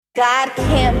God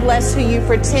can't bless who you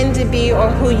pretend to be or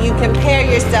who you compare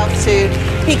yourself to.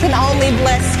 He can only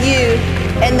bless you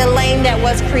in the lane that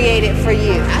was created for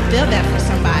you. I feel that for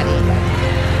somebody.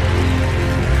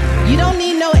 You don't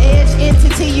need no edge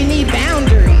entity, you need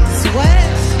boundaries. What?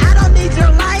 I don't need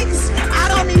your likes,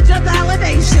 I don't need your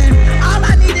validation. All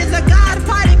I need is a God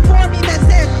fighting for me that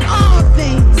says all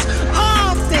things,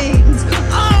 all things,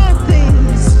 all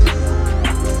things.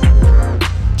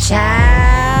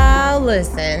 Child,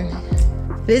 listen.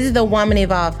 This is the Woman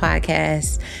Evolve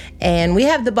podcast, and we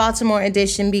have the Baltimore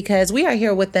edition because we are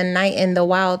here with the Night in the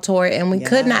Wild tour, and we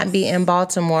could not be in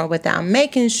Baltimore without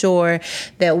making sure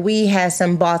that we had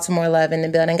some Baltimore love in the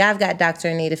building. I've got Dr.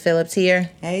 Anita Phillips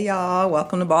here. Hey, y'all.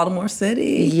 Welcome to Baltimore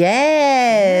City.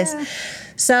 Yes. Yeah.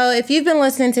 So if you've been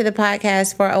listening to the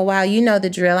podcast for a while, you know the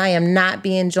drill. I am not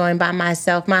being joined by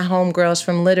myself. My homegirls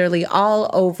from literally all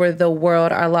over the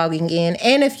world are logging in.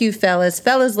 And a few fellas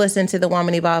listen to the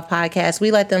Woman Evolve podcast.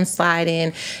 We let them slide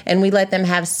in and we let them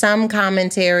have some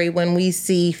commentary when we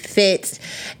see fit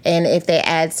and if they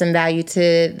add some value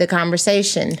to the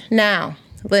conversation. Now,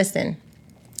 listen.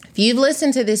 If you've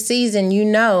listened to this season, you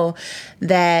know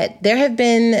that there have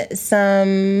been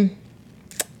some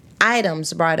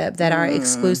items brought up that are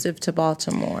exclusive to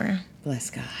Baltimore.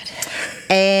 Bless God.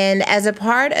 And as a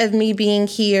part of me being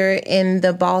here in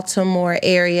the Baltimore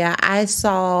area, I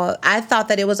thought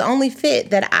that it was only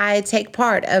fit that I take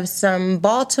part of some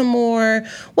Baltimore,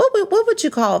 what would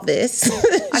you call this?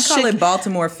 I call it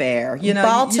Baltimore fare. You know,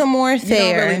 Baltimore fare.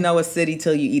 You don't really know a city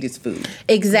till you eat its food.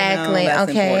 Exactly. You know,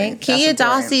 okay. Kia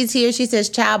Dawsey's here. She says,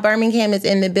 "Child, Birmingham is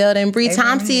in the building." Bree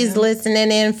Thompson is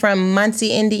listening in from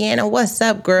Muncie, Indiana. What's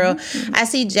up, girl? Mm-hmm. I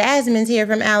see Jasmine's here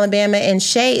from Alabama, and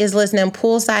Shay is listening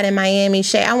poolside in Miami.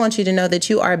 Shay, I want you to know that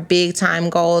you are big time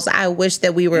goals. I wish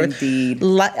that we were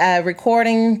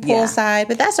recording poolside,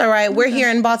 but that's all right. We're here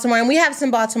in Baltimore, and we have some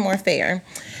Baltimore fare.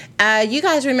 You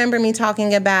guys remember me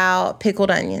talking about pickled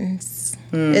onions?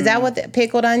 Is that what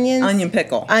pickled onions? Onion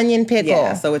pickle. Onion pickle.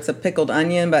 Yeah, so it's a pickled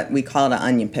onion, but we call it an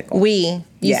onion pickle. You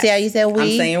see how you said we?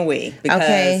 I'm saying we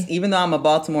because even though I'm a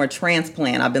Baltimore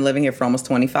transplant, I've been living here for almost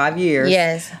 25 years.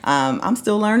 Yes. I'm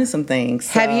still learning some things.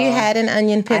 So have you had an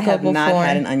onion pickle before? I have not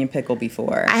had an onion pickle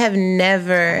before. I have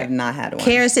never. I have not had one.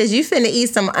 Karen says, "You finna eat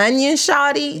some onion,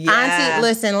 shawty?" Yeah. Auntie,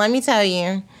 listen, let me tell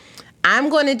you. I'm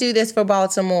going to do this for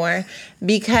Baltimore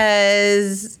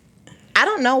because I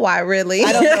don't know why, really.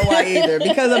 I don't know why either.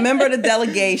 Because a member of the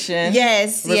delegation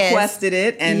requested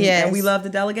it, and we love the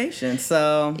delegation.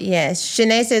 So yes,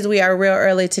 Shanae says we are real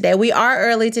early today. We are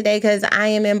early today because I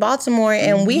am in Baltimore,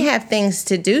 and we have things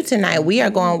to do tonight. We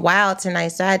are going wild tonight,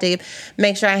 so I had to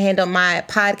make sure I handle my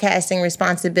podcasting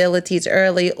responsibilities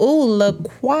early. Ooh,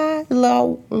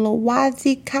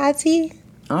 Lawazikati.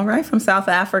 All right, from South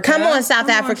Africa. Come on, South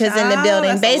Africa's in the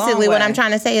building. Basically, what I'm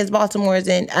trying to say is Baltimore's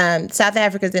in, South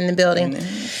Africa's in the building.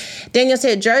 Mm-hmm. Daniel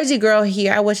said, "Jersey girl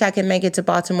here. I wish I could make it to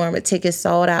Baltimore, but tickets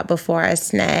sold out before I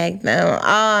snagged them." Oh,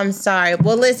 I'm sorry.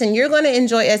 Well, listen, you're going to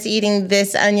enjoy us eating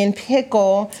this onion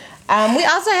pickle. We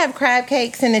also have crab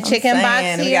cakes in the chicken box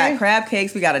here. We got crab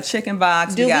cakes. We got a chicken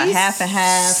box. We got half and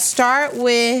half. Start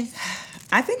with...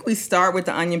 I think we start with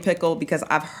the onion pickle because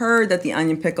I've heard that the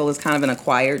onion pickle is kind of an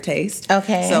acquired taste.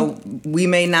 Okay. So we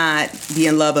may not be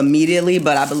in love immediately,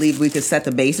 but I believe we could set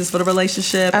the basis for the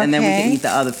relationship, and then we can eat the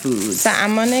other foods. So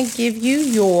I'm going to give you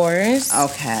yours.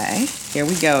 Okay. Here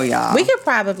we go, y'all. We could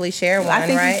probably share one,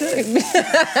 right? We could.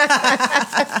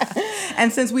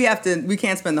 And since we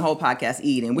can't spend the whole podcast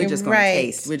eating, we're just going to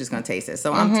taste. We're just going to taste it.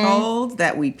 So I'm told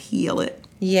that we peel it.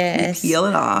 Yes. We peel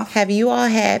it off. Have you all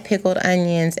had pickled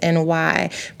onions and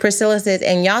why? Priscilla says,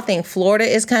 and y'all think Florida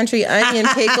is country? Onion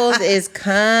pickles is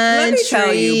country. Let me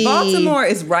tell you, Baltimore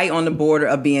is right on the border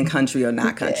of being country or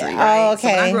not country, right? Oh, okay. So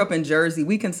when I grew up in Jersey,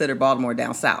 we considered Baltimore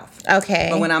down south. Okay.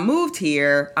 But when I moved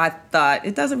here, I thought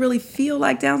it doesn't really feel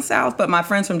like down south, but my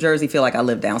friends from Jersey feel like I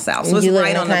live down south. So it's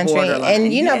right on the borderline.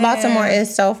 And you know, Baltimore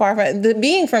is so far from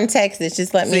being from Texas.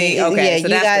 Just let me. Okay. Yeah, so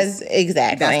you guys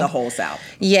exactly. That's the whole South.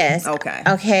 Yes. Okay.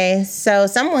 Okay. So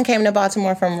someone came to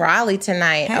Baltimore from Raleigh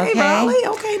tonight. Hey, Raleigh.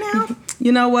 Okay, now.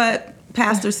 You know what?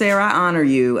 Pastor Sarah, I honor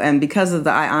you, and because of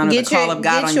I honor the call of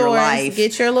God on your life.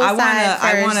 Get your little side first.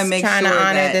 I want to make sure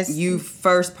that you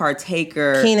first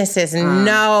partaker. Keena says,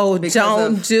 no,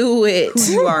 don't do it.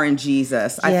 Who you are in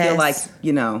Jesus. I feel like,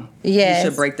 you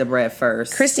should break the bread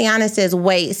first. Christiana says,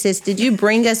 wait, sis, did you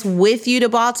bring us with you to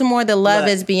Baltimore? The love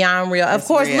is beyond real. Of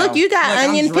course, look, you got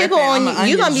onion pickle on you.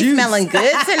 You're going to be smelling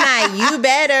good tonight. You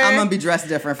better. I'm going to be dressed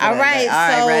different for that. All right,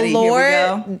 so ready? Lord,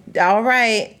 here we go. All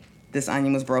right. This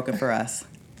onion was broken for us.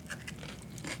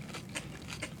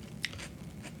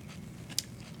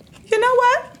 You know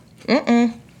what?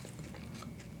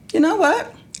 You know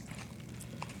what?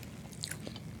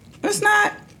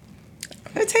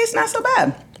 It tastes not so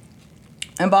bad.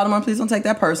 And Baltimore, please don't take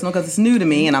that personal because it's new to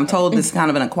me and I'm told this is kind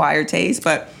of an acquired taste,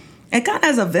 but it kind of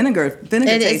has a vinegar taste to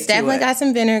it. It's definitely got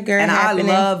some vinegar and happening.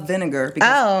 I love vinegar because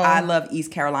I love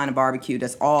East Carolina barbecue.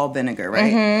 That's all vinegar,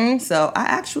 right? Mm-hmm. So I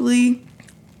actually,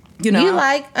 You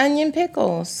like onion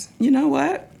pickles. You know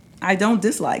what? I don't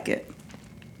dislike it.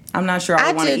 I'm not sure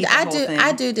I want to eat the whole thing.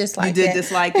 I do dislike it. You did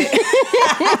dislike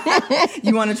it?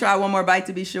 You want to try one more bite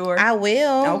to be sure? I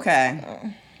will. Okay.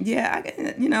 Yeah,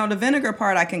 the vinegar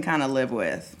part I can kind of live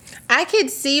with. I could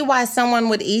see why someone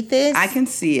would eat this. I can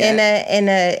see it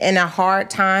in a hard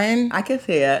time. I can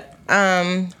see it.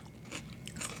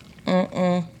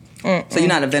 So you're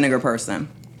not a vinegar person.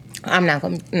 I'm not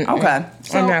gonna. Okay,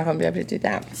 so, I'm not gonna be able to do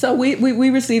that. So we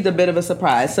received a bit of a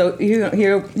surprise. So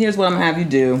here's what I'm gonna have you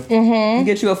do. Mm-hmm.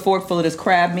 Get you a fork full of this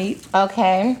crab meat.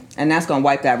 Okay. And that's gonna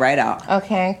wipe that right out.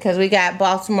 Okay, because we got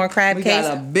Baltimore crab cake. We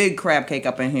got a big crab cake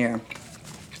up in here.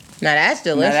 Now that's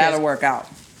delicious. Now that'll work out.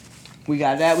 We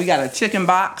got that. We got a chicken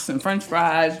box and French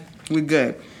fries. We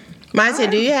good. Mine said,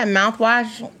 do you have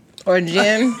mouthwash or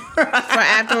gin for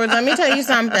afterwards? Let me tell you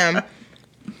something.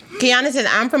 Kiana said,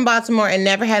 I'm from Baltimore and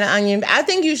never had an onion. I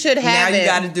think you should have it. Now you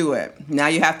got to do it. Now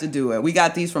you have to do it. We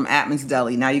got these from Atman's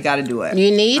Deli. Now you got to do it.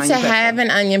 You need to have an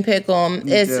onion pickle.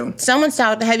 Someone's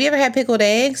talked. Have you ever had pickled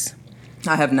eggs?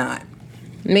 I have not.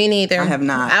 Me neither. I have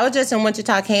not. I was just in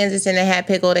Wichita, Kansas, and they had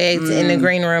pickled eggs in the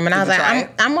green room, and I was like,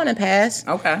 I'm gonna pass.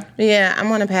 Okay. Yeah, I'm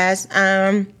gonna pass.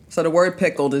 So the word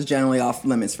pickled is generally off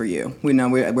limits for you. We know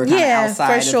we're kind of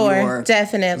outside for sure, of your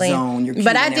definitely. zone,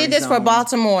 but I did this for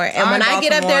Baltimore, and when I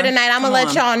get up there tonight, I'm gonna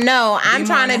let y'all know I'm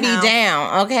trying to be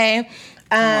down. Okay.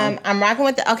 I'm rocking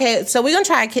with so we're gonna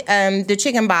try the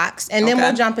chicken box, and then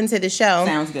we'll jump into the show.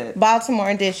 Sounds good.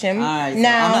 Baltimore edition. All right.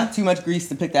 Now, I'm not too much grease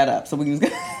to pick that up, so we can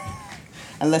just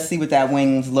and let's see what that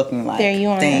wing's looking like. There you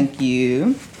are. Thank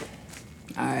you.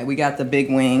 All right, we got the big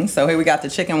wings. So here we got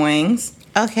the chicken wings.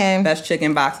 Okay. Best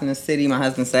chicken box in the city, my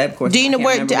husband said. Of course, do you know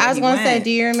where? I was gonna say, do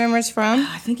you remember it's from?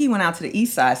 I think he went out to the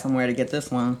east side somewhere to get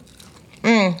this one.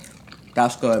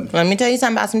 That's good. Let me tell you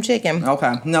something about some chicken.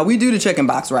 Okay. No, we do the chicken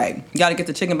box right. You got to get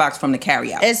the chicken box from the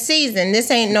carryout. It's seasoned. This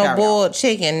ain't no boiled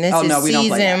chicken. This is seasoned. We don't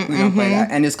play that. We don't play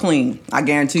that. And it's clean. I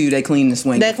guarantee you they clean this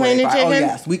wing. They clean the chicken? Oh,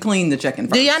 yes. We clean the chicken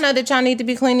first. Do y'all know that y'all need to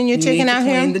be cleaning your chicken out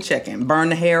here? Clean the chicken. Burn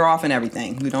the hair off and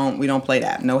everything. We don't play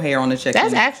that. No hair on the chicken.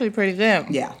 That's actually pretty good.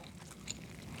 Yeah.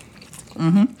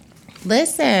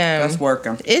 Listen. That's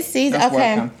working. It's seasoned.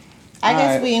 Okay. Working. I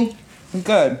guess we...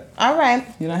 Good. All right.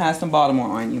 You done have some Baltimore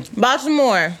on you.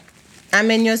 Baltimore. I'm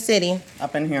in your city.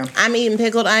 Up in here. I'm eating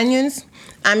pickled onions.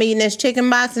 I'm eating this chicken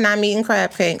box, and I'm eating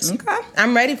crab cakes. Okay.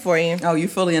 I'm ready for you. Oh, you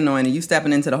fully anointed. You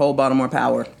stepping into the whole Baltimore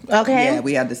power. Okay. Yeah,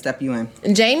 we had to step you in.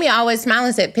 Jamie always smiling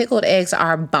and said pickled eggs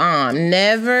are bomb.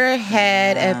 Never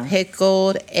had a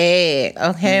pickled egg.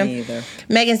 Okay. Me either.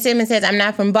 Megan Simmons says, I'm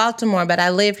not from Baltimore, but I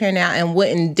live here now and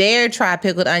wouldn't dare try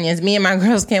pickled onions. Me and my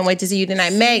girls can't wait to see you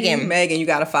tonight. Megan, you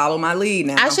got to follow my lead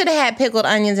now. I should have had pickled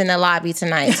onions in the lobby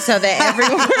tonight so that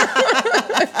everyone...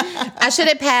 I should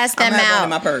have passed them out. In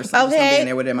my purse. Okay,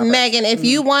 Megan, if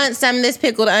you want some of this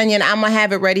pickled onion, I'm gonna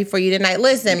have it ready for you tonight.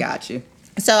 Listen, I got you.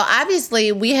 So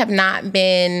obviously we have not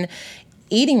been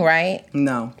eating right.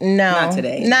 No, not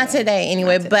today. Not today,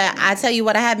 anyway. But I tell you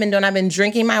what I have been doing. I've been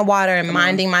drinking my water and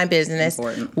minding my business.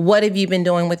 Important. What have you been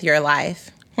doing with your life?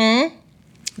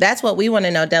 That's what we want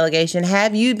to know, delegation.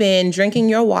 Have you been drinking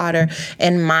your water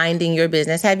and minding your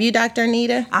business? Have you, Dr.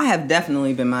 Anita? I have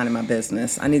definitely been minding my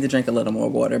business. I need to drink a little more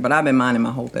water, but I've been minding my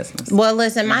whole business. Well,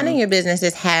 listen, minding your business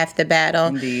is half the battle.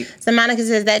 Indeed. So Monica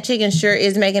says, that chicken sure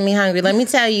is making me hungry. Let me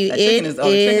tell you, the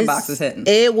chicken box is hitting.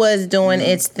 It was doing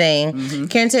its thing.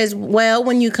 Karen says, well,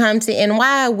 when you come to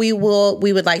NY, we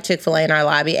would like Chick-fil-A in our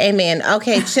lobby. Amen.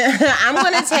 Okay, I'm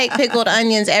going to take pickled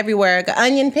onions everywhere I go.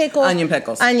 Onion pickle? Onion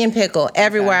pickles. Onion pickle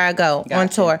everywhere I go on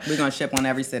tour. We're going to ship one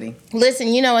every city. Listen,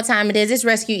 you know what time it is. It's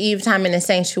Rescue Eve time in the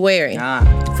sanctuary.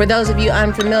 For those of you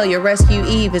unfamiliar, Rescue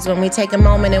Eve is when we take a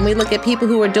moment and we look at people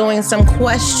who are doing some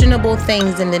questionable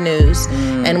things in the news.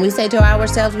 And we say to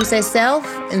ourselves, we say, self,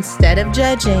 instead of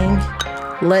judging,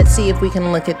 let's see if we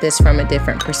can look at this from a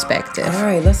different perspective. All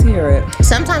right, let's hear it.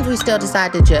 Sometimes we still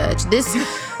decide to judge. This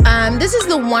This is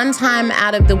the one time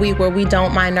out of the week where we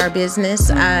don't mind our business,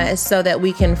 so that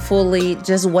we can fully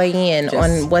just weigh in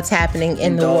on what's happening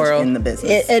in the world. In the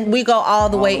business. And we go all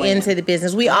the way into the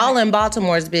business. We all in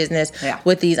Baltimore's business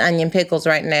with these onion pickles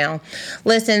right now.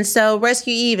 Listen, so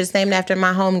Rescue Eve is named after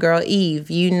my homegirl Eve.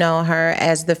 You know her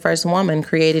as the first woman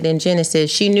created in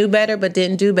Genesis. She knew better but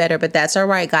didn't do better, but that's all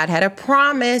right. God had a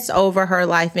promise over her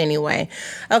life anyway.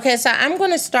 Okay, so I'm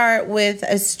going to start with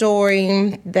a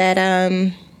story that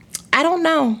I don't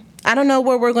know. I don't know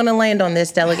where we're going to land on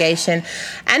this delegation.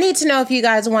 I need to know if you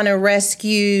guys want to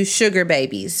rescue sugar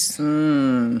babies.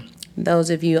 Those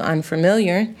of you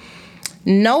unfamiliar,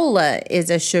 Nola is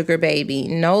a sugar baby.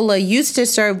 Nola used to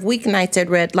serve weeknights at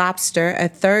Red Lobster, a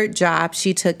third job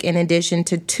she took in addition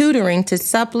to tutoring to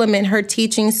supplement her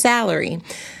teaching salary.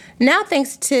 Now,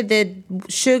 thanks to the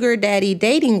sugar daddy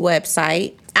dating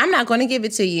website, I'm not going to give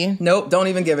it to you. Nope, don't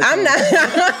even give it to me. I'm not.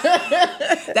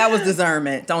 That was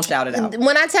discernment. Don't shout it out.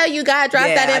 When I tell you God dropped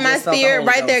that in my spirit,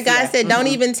 right there, God said, don't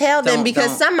even tell them,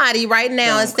 because somebody right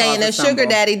now is saying a sugar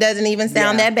daddy doesn't even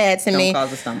sound that bad to me. Don't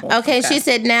cause a stumble. Okay, she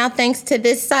said, now thanks to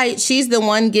this site, she's the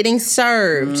one getting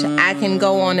served. I can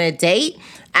go on a date.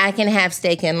 I can have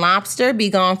steak and lobster, be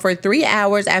gone for 3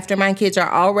 hours after my kids are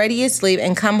already asleep,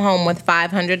 and come home with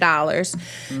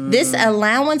 $500. This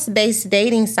allowance-based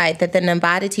dating site that the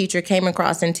Nevada teacher came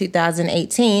across in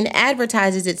 2018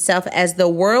 advertises itself as the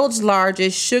world's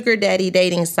largest sugar daddy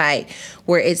dating site,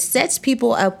 where it sets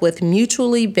people up with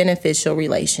mutually beneficial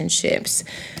relationships.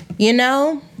 You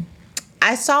know,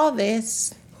 I saw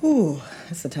this. Ooh,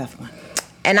 that's a tough one.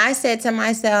 And I said to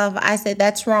myself,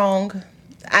 that's wrong.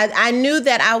 I knew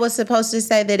that I was supposed to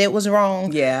say that it was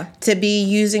wrong to be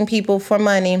using people for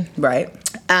money. Right.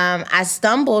 I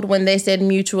stumbled when they said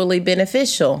mutually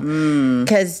beneficial,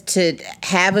 because to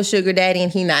have a sugar daddy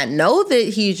and he not know that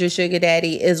he's your sugar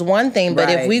daddy is one thing, but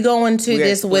if we go into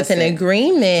this with an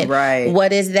agreement,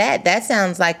 what is that? That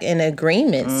sounds like an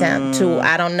agreement.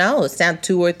 I don't know. Sound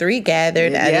 2 or 3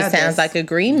 gathered. It sounds like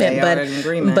agreement, but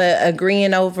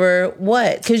agreeing over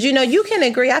what? Because you can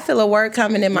agree. I feel a word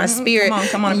coming in my spirit.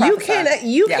 Come on, you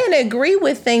can agree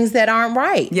with things that aren't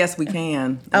right. Yes, we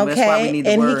can. And that's why we need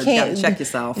the word. You gotta check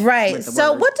yourself. Right.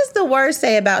 So what does the word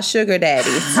say about sugar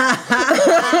daddies?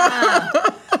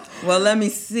 Well, let me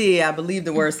see. I believe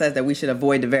the word says that we should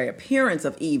avoid the very appearance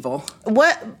of evil.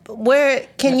 Where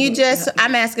can you just,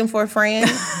 I'm asking for a friend.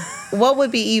 What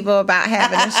would be evil about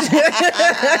having a sugar?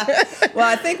 Well,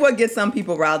 I think what gets some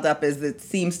people riled up is it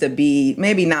seems to be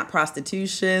maybe not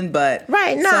prostitution, but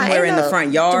somewhere in the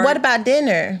front yard. What about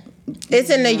dinner? It's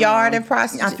in the yard of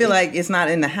prostitution. I feel like it's not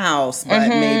in the house, but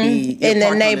maybe in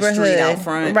the neighborhood, on the street out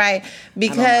front. Right?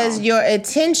 Because your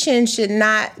attention should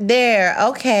not there.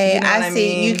 Okay, I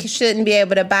see. You shouldn't be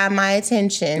able to buy my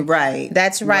attention. Right.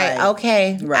 That's right.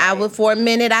 Okay. Right. For a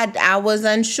minute, I was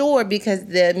unsure because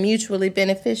the mutually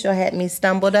beneficial had me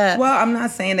stumbled up. Well, I'm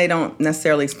not saying they don't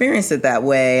necessarily experience it that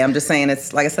way. I'm just saying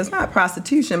it's, like I said, it's not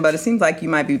prostitution, but it seems like you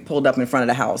might be pulled up in front of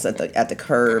the house at the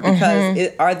curb, because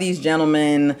are these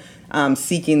gentlemen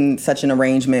seeking such an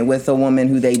arrangement with a woman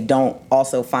who they don't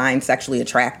also find sexually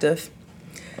attractive?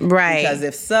 Right. Because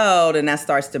if so, then that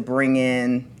starts to bring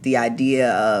in the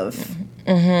idea of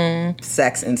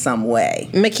sex in some way.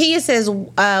 Makia says,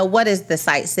 what is the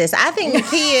site, sis? I think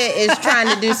Makia is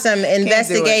trying to do some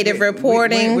investigative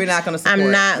reporting. We're not going to support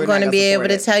I'm not going to be able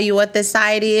to tell you what the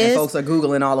site is. And folks are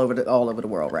Googling all over the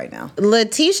world right now.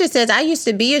 Letitia says, I used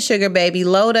to be a sugar baby.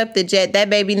 Load up the jet.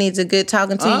 That baby needs a good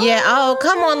talking to. Oh,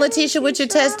 come on, Letitia, with your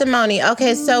testimony.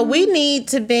 Okay, so we need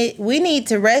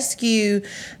to rescue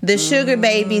the sugar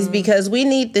babies, because we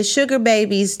need the sugar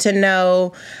babies to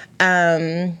know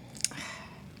that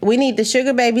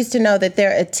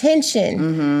their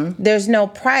attention, there's no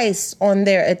price on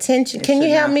their attention. Can you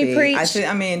help me preach?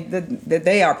 That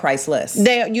they are priceless.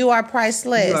 You are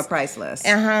priceless. You are priceless.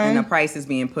 And the price is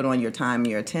being put on your time,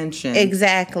 your attention.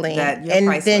 Exactly. That you're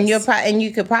priceless. Then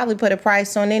you could probably put a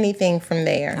price on anything from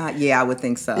there. Yeah, I would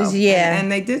think so. Yeah.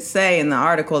 And they did say in the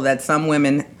article that some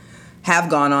women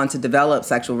have gone on to develop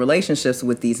sexual relationships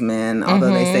with these men,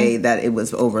 although they say that it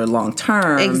was over a long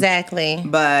term. Exactly.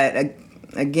 But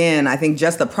again, I think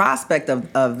just the prospect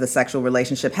of the sexual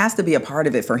relationship has to be a part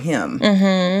of it for him.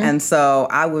 And so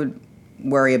I would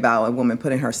worry about a woman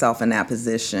putting herself in that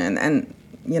position. And,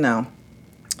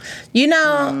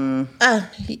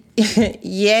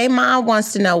 Yay, Mom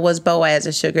wants to know, was Boaz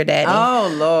a sugar daddy?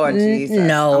 Oh, Lord Jesus.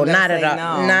 No, not at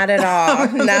all. No. Not at all.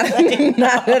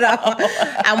 Not at all.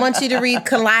 I want you to read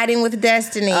Colliding with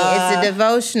Destiny. It's a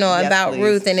devotional about please.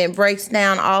 Ruth, and it breaks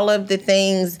down all of the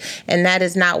things, and that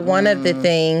is not one of the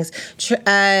things.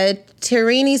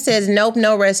 Tirini says, nope,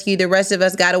 no rescue. The rest of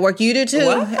us got to work. You do too.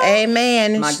 What?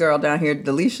 Amen. My girl down here,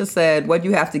 Delisha said, what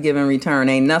you have to give in return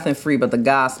ain't nothing free but the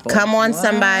gospel. Come on,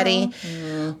 somebody.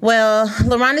 Well,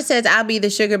 LaRonda says, I'll be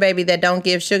the sugar baby that don't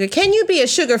give sugar. Can you be a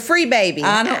sugar-free baby?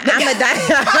 I don't-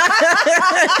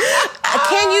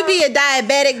 Can you be a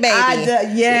diabetic baby?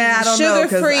 I don't know. 'Cause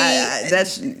Sugar-free. I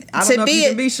don't to know be if you a-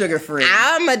 can be sugar-free.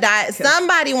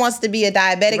 Somebody wants to be a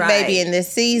diabetic baby in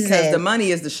this season. Because the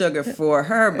money is the sugar for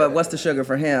her, but what's the sugar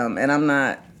for him? And I'm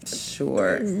not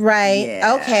sure. Right.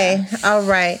 Yeah. Okay. All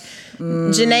right.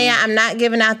 Janaea, I'm not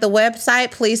giving out the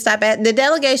website. Please stop at the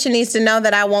delegation needs to know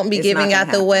that I won't be It's giving not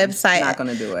out the gonna happen. website. Not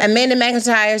gonna do it. Amanda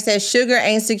McIntyre says sugar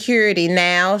ain't security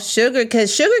now.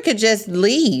 Because sugar could just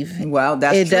leave. Well,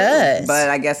 that's It true. does. But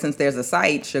I guess since there's a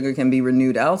site, sugar can be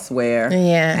renewed elsewhere.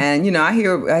 Yeah. And I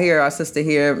hear our sister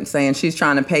here saying she's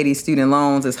trying to pay these student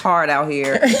loans. It's hard out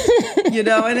here. And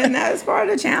then that's part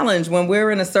of the challenge. When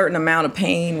we're in a certain amount of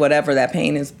pain, whatever that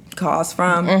pain is caused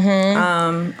from,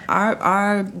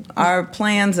 our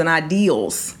plans and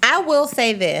ideals I will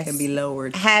say this. can be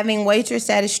lowered. Having waitress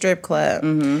at a strip club,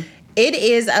 it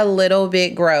is a little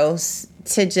bit gross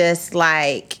to just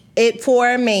it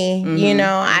for me,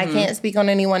 I can't speak on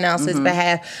anyone else's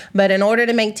behalf, but in order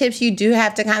to make tips, you do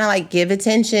have to kind of give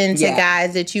attention to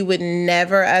guys that you would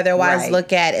never otherwise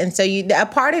look at. And so a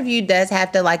part of you does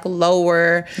have to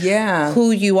lower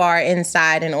who you are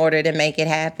inside in order to make it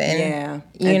happen. Yeah.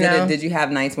 Did you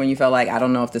have nights when you felt like, I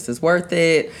don't know if this is worth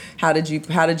it? How did you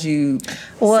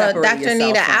Well, separate Dr. Anita,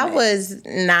 yourself I from it? was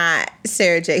not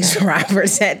Sarah Jakes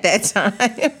Roberts at that time.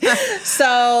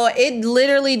 So it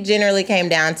literally generally came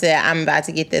down to I'm about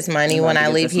to get this money when I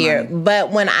leave here.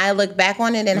 But when I look back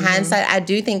on it in hindsight, I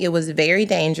do think it was very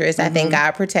dangerous. I think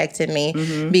God protected me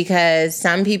because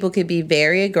some people could be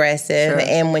very aggressive. Sure.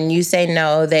 And when you say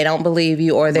no, they don't believe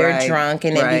you or they're Right. drunk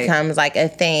and it becomes a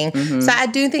thing. So I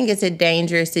do think it's a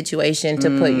dangerous situation to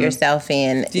put yourself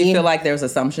in. Do you feel like there's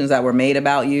assumptions that were made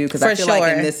about you? Because I For feel like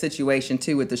in sure. this situation,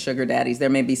 too, with the sugar daddies, there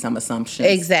may be some assumptions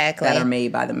Exactly. that are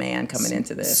made by the man coming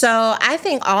into this. So I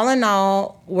think all in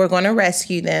all, we're going to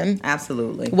rescue them.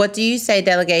 Absolutely. What do you say,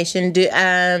 delegation?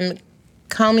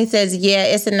 Comey says, yeah,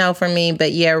 it's a no for me,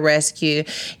 but yeah, rescue.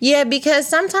 Yeah, because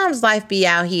sometimes life be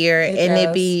out here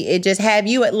it just have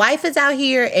you. Life is out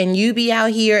here and you be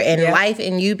out here and life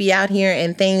and you be out here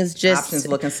and things just. Options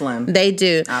looking slim. They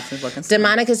do. Options looking slim.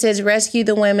 DeMonica says, rescue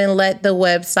the women, let the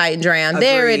website drown.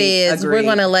 There it is. We're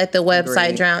going to let the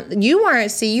website drown. You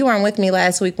weren't with me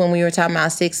last week when we were talking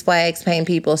about Six Flags paying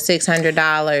people $600.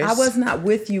 I was not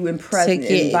with you in present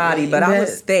in body, but I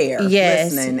was there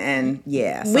listening, and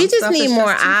we just need more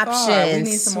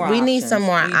options. We need some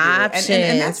more options.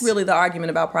 And that's really the argument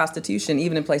about prostitution,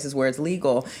 even in places where it's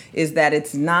legal, is that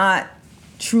it's not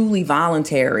truly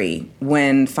voluntary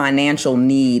when financial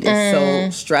need is so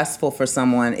stressful for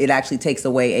someone. It actually takes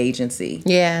away agency.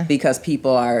 Yeah. Because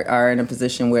people are in a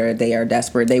position where they are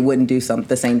desperate. They wouldn't do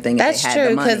the same thing That's if they had true,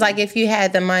 the money. because if you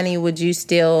had the money, would you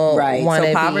still want to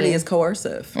So poverty is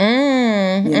coercive.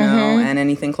 And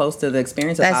anything close to the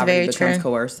experience of poverty becomes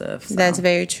coercive. So. That's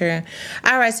very true.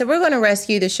 All right, so we're going to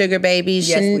rescue the sugar babies.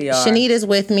 Yes, we are. Shanita's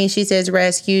with me. She says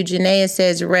rescue. Janaea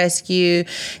says rescue.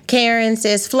 Karen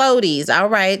says floaties. All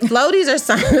right, floaties are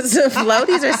something.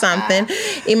 Floaties are something.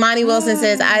 Imani Wilson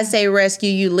says, I say rescue.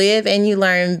 You live and you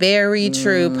learn. Very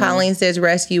true. Pauline says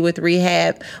rescue with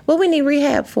rehab. What we need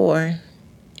rehab for?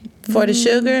 For the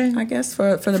sugar? I guess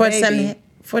for the baby.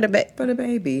 For the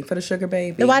baby, for the sugar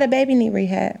baby. Why the baby need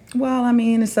rehab? Well, I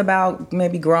mean, it's about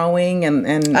maybe growing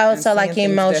and so seeing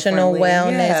things emotional differently.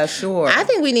 wellness. Yeah, sure. I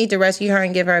think we need to rescue her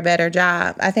and give her a better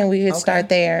job. I think we could start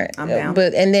there. I'm down.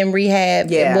 And then rehab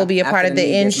will be a part after of the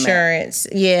need gets met. insurance.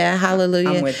 Yeah, hallelujah.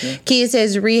 I'm with you. Kia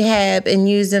says rehab and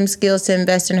use them skills to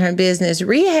invest in her business.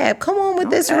 Rehab, come on with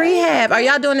this rehab. Are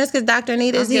y'all doing this because Dr.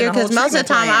 Anita is here? Because most of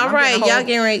the time, all right, y'all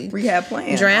getting ready rehab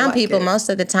plan. drown people most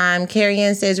of the time. Carrie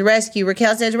Ann says rescue.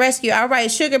 Raquel says rescue. All right,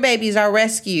 sugar babies are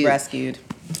rescued.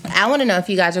 I want to know if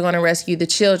you guys are going to rescue the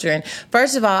children.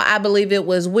 First of all, I believe it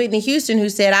was Whitney Houston who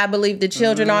said, I believe the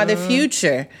children are the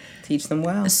future. Teach them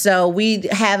well. So we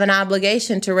have an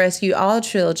obligation to rescue all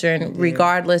children,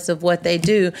 regardless of what they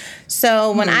do.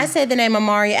 So when I say the name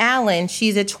Amari Allen,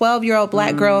 she's a 12-year-old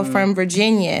black girl from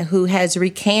Virginia who has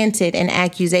recanted an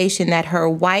accusation that her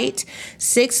white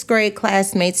 6th grade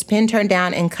classmates pinned her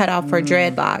down and cut off her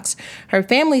dreadlocks. Her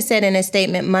family said in a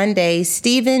statement Monday,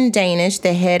 Stephen Danish,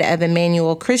 the head of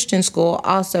Emmanuel Christian School,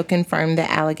 also confirmed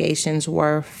the allegations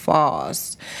were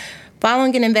false.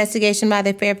 Following an investigation by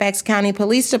the Fairfax County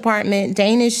Police Department,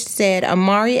 Danish said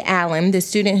Amari Allen, the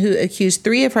student who accused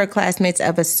 3 of her classmates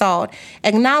of assault,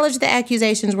 acknowledged the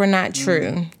accusations were not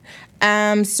true.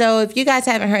 So if you guys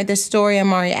haven't heard this story,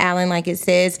 Amari Allen, like it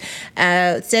says,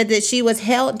 said that she was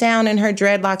held down and her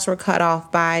dreadlocks were cut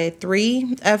off by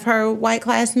 3 of her white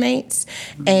classmates.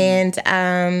 And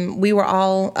a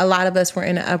lot of us were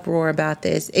in an uproar about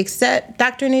this, except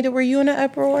Dr. Anita, were you in an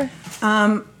uproar?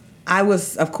 I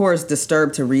was, of course,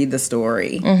 disturbed to read the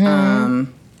story.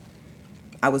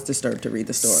 I was disturbed to read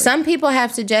the story. Some people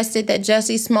have suggested that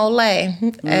Jussie Smollett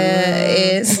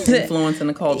is influencing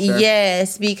the culture.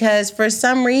 Yes, because for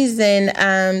some reason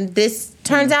this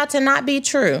turns out to not be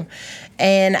true.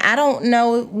 And I don't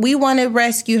know. We want to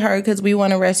rescue her because we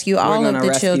want to rescue all of the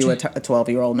children. We're going to rescue a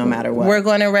 12-year-old no matter what. We're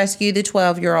going to rescue the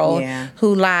 12-year-old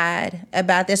who lied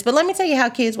about this. But let me tell you how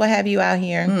kids will have you out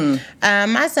here.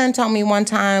 My son told me one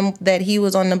time that he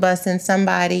was on the bus and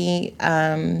somebody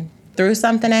threw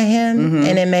something at him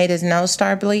and it made his nose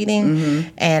start bleeding.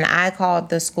 And I called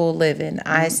the school living.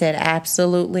 I said,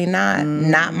 absolutely not.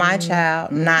 Not my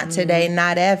child. Not today.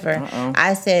 Not ever.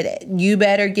 I said, you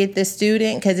better get the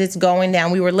student because it's going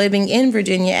down. We were living in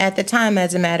Virginia at the time,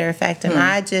 as a matter of fact, and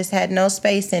I just had no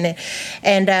space in it.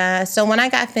 And so when I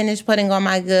got finished putting on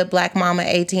my good black mama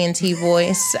AT&T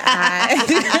voice,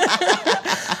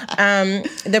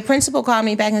 the principal called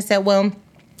me back and said, well,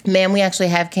 ma'am, we actually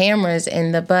have cameras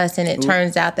in the bus, and it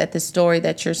turns out that the story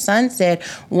that your son said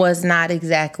was not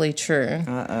exactly true.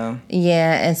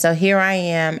 Yeah, and so here I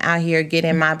am out here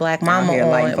getting my black mama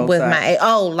on with my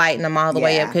lighting them all the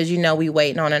way up because we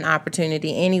waiting on an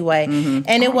opportunity anyway,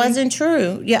 and it wasn't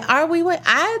true. Yeah, are we?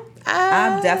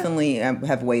 I definitely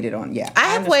have waited on. I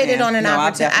have waited on an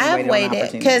opportunity. I have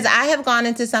waited because I have gone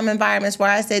into some environments where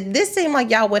I said this seemed like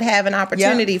y'all would have an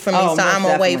opportunity for me, so I'm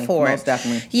gonna wait for it. Most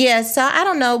definitely. Yeah. So I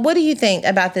don't know. What do you think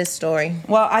about this story?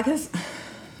 Well, I guess,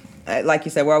 like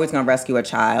you said, we're always gonna rescue a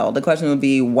child. The question would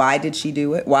be, why did she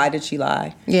do it? Why did she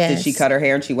lie? Yes. Did she cut her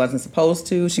hair and she wasn't supposed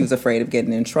to? She was afraid of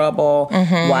getting in trouble.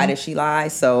 Why did she lie?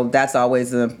 So that's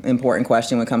always an important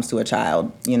question when it comes to a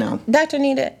child. Dr.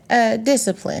 Anita,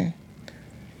 discipline.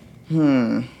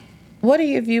 What are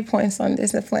your viewpoints on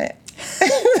discipline?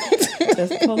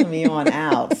 Just pulling me on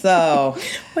out. So,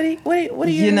 what do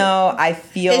you? I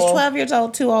feel is 12 years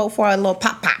old too old for a little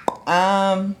pop?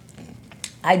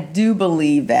 I do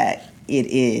believe that it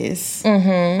is.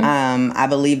 I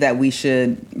believe that we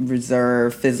should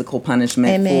reserve physical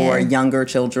punishment for younger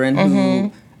children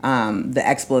who the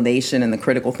explanation and the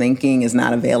critical thinking is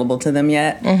not available to them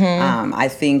yet. I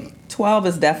think 12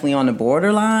 is definitely on the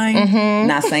borderline.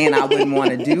 Not saying I wouldn't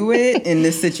want to do it in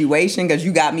this situation because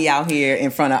you got me out here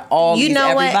in front of all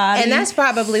everybody. What? And that's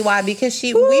probably why, because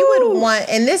we would want,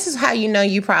 and this is how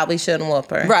you probably shouldn't whoop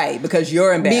her. Right, because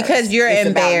you're embarrassed. Because you're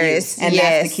embarrassed. And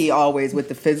that's the key always with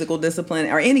the physical discipline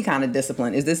or any kind of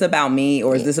discipline. Is this about me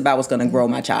or is this about what's going to grow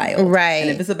my child? Right. And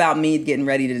if it's about me getting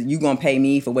ready to, you going to pay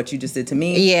me for what you just did to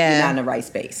me, you're not in the right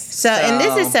space. So, and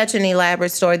this is such an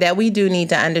elaborate story that we do need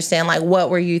to understand, like, what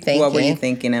were you thinking? What were you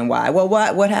thinking and why? Well,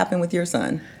 what happened with your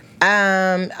son?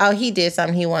 He did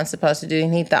something he wasn't supposed to do,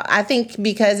 and I think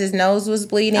because his nose was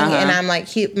bleeding, and I'm like,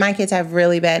 my kids have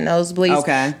really bad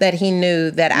nosebleeds, that he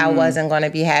knew that I wasn't going to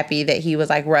be happy that he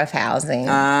was like roughhousing.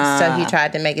 So he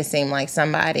tried to make it seem like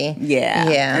somebody.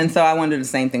 Yeah. And so I wondered the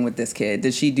same thing with this kid.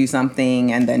 Did she do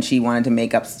something and then she wanted to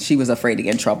make up, she was afraid to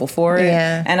get in trouble for it?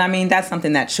 Yeah. And I mean, that's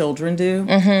something that children do.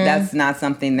 That's not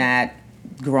something that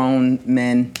grown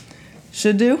men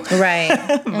should do.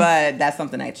 Right. But that's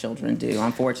something that children do.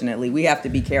 Unfortunately, we have to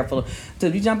be careful to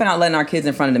be jumping out letting our kids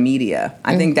in front of the media.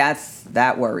 I think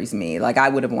that worries me. Like, I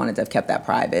would have wanted to have kept that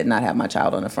private, not have my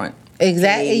child on the front.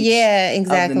 Exactly. Yeah,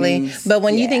 exactly. But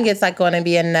when you think it's like going to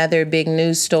be another big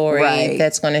news story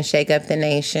that's going to shake up the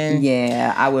nation.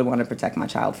 Yeah, I would want to protect my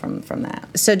child from that.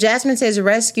 So Jasmine says,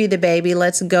 rescue the baby.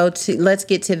 Let's get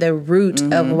to the root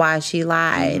of why she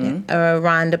lied.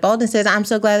 Rhonda Bolden says, I'm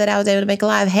so glad that I was able to make a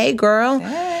live. Hey, girl.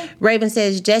 Hey. Raven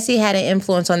says, Jessie had an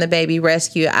influence on the baby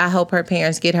rescue. I hope her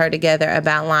parents get her together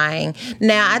about lying.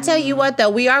 Now, I tell you what, though,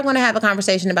 we are going to have a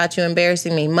conversation about you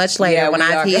embarrassing me much later when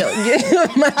I've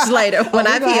healed. Much later when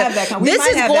I've healed. This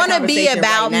is going to be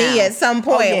about me at some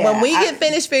point. When we get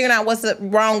finished figuring out what's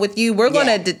wrong with you, we're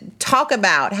going to talk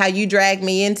about how you dragged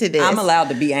me into this. I'm allowed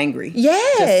to be angry.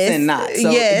 Yes. Just sin not. So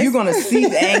if you're going to see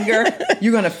the anger,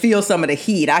 you're going to feel some of the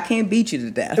heat. I can't beat you to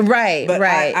death. Right, but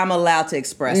right. I'm allowed to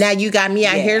express. Now you got me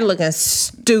out here looking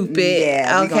stupid.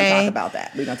 Yeah, okay.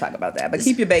 We're going to talk about that. But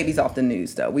keep your babies off the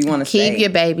news, though. We want to keep your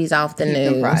babies off the news.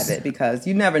 Keep them private because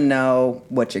you never know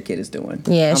what your kid is doing.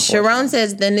 Yeah, Sharon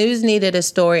says the news needed a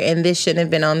story and this shouldn't have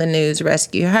been on the news.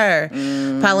 Rescue her.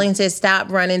 Pauline says stop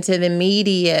running to the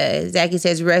media. Zachy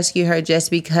says rescue her just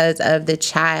because of the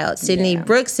child. Sydney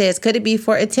Brooks says could it be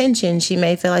for attention? She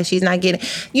may feel like she's not getting.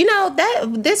 You know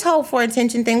that this whole for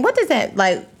attention thing. What does that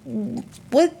like?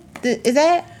 What is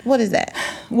that? What is that?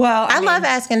 Well, I love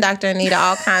asking Dr. Anita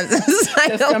all kinds of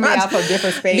psychological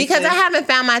different spaces. because I haven't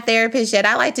found my therapist yet.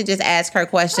 I like to just ask her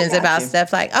questions about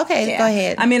stuff like, okay, go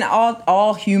ahead. I mean,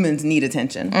 all humans need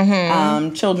attention.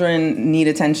 Children need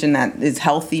attention that is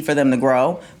healthy for them to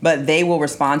grow, but they will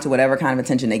respond to whatever kind of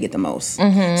attention they get the most.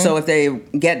 So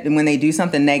if when they do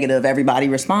something negative, everybody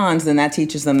responds, then that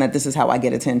teaches them that this is how I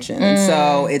get attention. And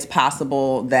so it's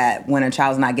possible that when a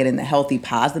child's not getting the healthy,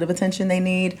 positive attention they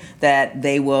need, that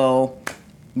they will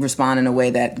respond in a way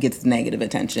that gets negative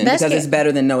attention because it's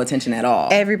better than no attention at all.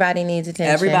 Everybody needs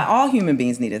attention. All human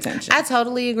beings need attention. I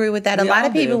totally agree with that. A lot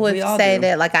of people would say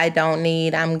that, like, I don't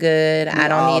need, I'm good, I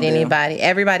don't need anybody.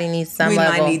 Everybody needs some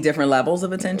level. We might need different levels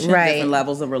of attention, different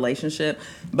levels of relationship,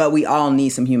 but we all need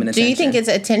some human attention. Do you think it's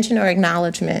attention or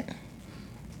acknowledgement?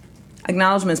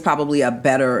 Acknowledgement is probably a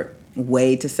better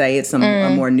way to say it, a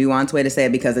more nuanced way to say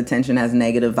it, because attention has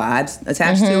negative vibes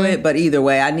attached to it. But either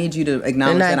way, I need you to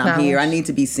acknowledge that I'm here. I need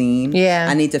to be seen.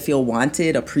 I need to feel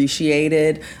wanted,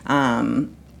 appreciated.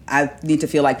 I need to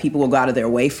feel like people will go out of their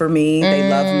way for me. They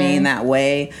love me in that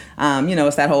way.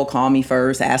 It's that whole call me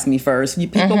first, ask me first.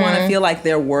 People want to feel like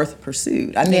they're worth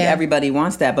pursuit. I think everybody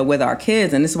wants that. But with our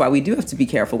kids, and this is why we do have to be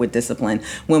careful with discipline,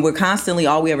 when we're constantly,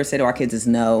 all we ever say to our kids is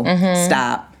no,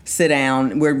 stop, sit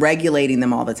down, we're regulating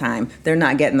them all the time. They're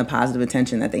not getting the positive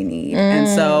attention that they need. And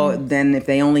so then if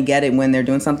they only get it when they're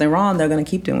doing something wrong, they're going to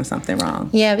keep doing something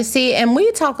wrong. Yeah, but see, and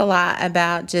we talk a lot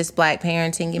about just black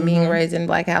parenting and being raised in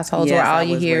black households where all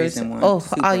you hear is,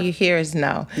 all you hear is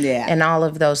no. Yeah. And all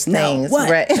of those things. No, what?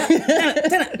 Right.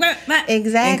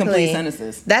 Exactly. Incomplete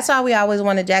sentences. That's why we always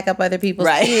want to jack up other people's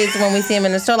kids when we see them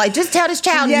in the store. Like, just tell this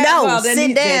child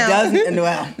sit down.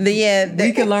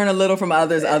 We can learn a little from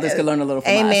others. Others can learn a little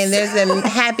from us. Amen. There's a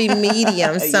happy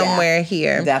medium somewhere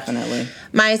here. Definitely.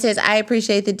 Maya says, I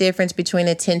appreciate the difference between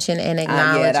attention and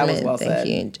acknowledgement. That was well said.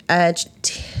 Thank you.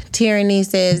 Tyranny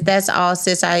says, that's all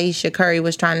Sis Aisha Curry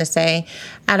was trying to say.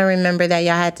 I don't remember that.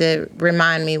 Y'all had to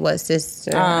remind me what Sis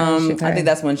Aisha Curry. I think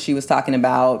that's when she was talking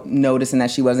about noticing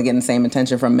that she wasn't getting the same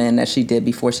attention from men that she did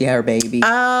before she had her baby.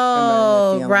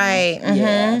 Oh, right.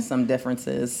 Yeah, some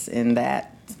differences in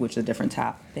that, which is a different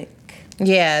topic.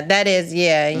 Yeah, that is,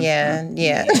 yeah.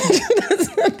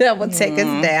 That will take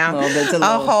us down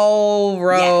a whole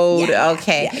road.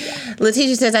 Okay.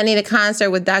 Letitia says, I need a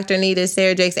concert with Dr. Anita,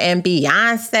 Sarah Jakes, and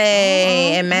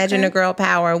Beyonce. Imagine the girl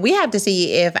power. We have to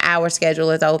see if our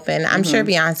schedule is open. I'm sure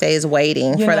Beyonce is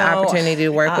waiting for the opportunity to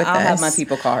work with us. I'll have my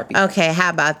people call her. Okay, how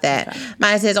about that? Okay.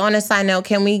 Maya says, on a side note,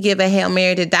 can we give a Hail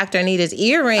Mary to Dr. Anita's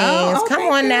earrings? Come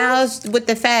on now with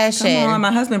the fashion. Come on,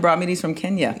 my husband brought me these from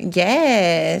Kenya.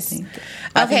 Yes.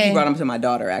 I think he brought them to my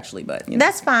daughter, actually, but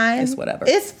that's fine. It's whatever.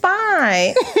 It's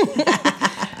fine.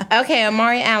 Okay,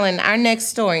 Amari Allen, our next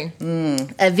story.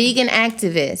 A vegan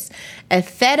activist. A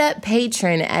fed-up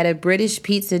patron at a British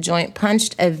pizza joint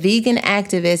punched a vegan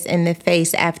activist in the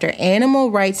face after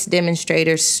animal rights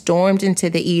demonstrators stormed into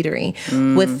the eatery,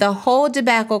 with the whole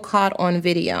debacle caught on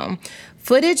video.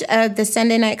 Footage of the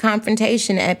Sunday night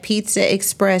confrontation at Pizza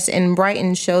Express in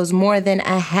Brighton shows more than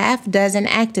a half dozen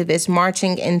activists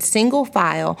marching in single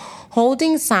file,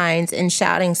 holding signs and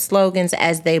shouting slogans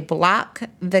as they block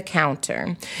the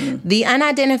counter. The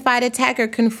unidentified attacker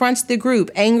confronts the group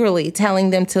angrily,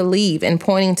 telling them to leave and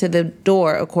pointing to the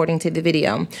door, according to the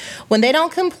video. When they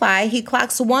don't comply, he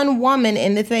clocks one woman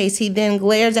in the face. He then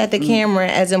glares at the camera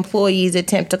as employees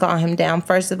attempt to calm him down.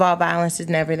 First of all, violence is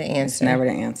never the answer. It's never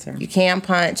the answer. You can't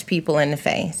punch people in the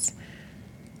face.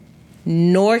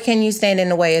 nor can you stand in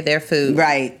the way of their food.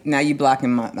 Right. Now you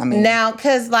blocking my, Now,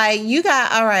 because, like, you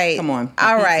got, all right. Come on.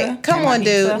 All Pizza? right. Come And my on,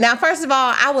 dude. pizza? Now, first of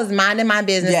all, I was minding my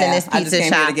business in this pizza I just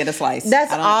came shop. here to get a slice.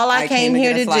 That's all I came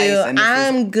here to do.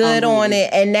 I'm good on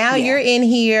it. And now you're in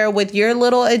here with your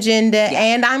little agenda,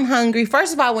 and I'm hungry.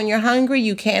 First of all, when you're hungry,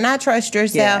 you cannot trust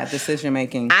yourself. Yeah, decision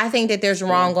making. I think that there's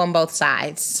wrong on both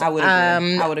sides. I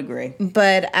would agree.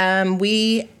 But are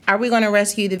we going to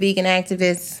rescue the vegan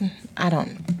activists? I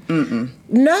don't.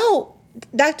 No,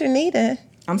 Dr. Nita.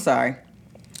 I'm sorry.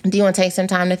 Do you want to take some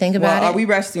time to think about it? Are we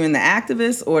rescuing the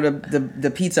activists or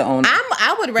the pizza owner?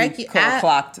 I would rescue.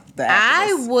 Cold-clocked the activists.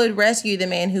 I would rescue the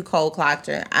man who cold clocked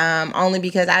her. Only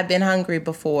because I've been hungry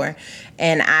before,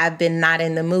 and I've been not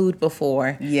in the mood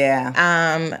before.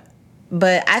 Yeah.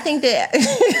 But I think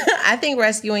that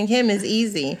rescuing him is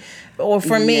easy, or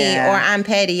for me, or I'm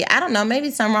petty. I don't know.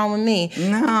 Maybe something wrong with me.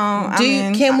 No.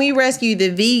 Can we rescue the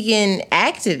vegan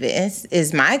activists?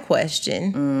 Is my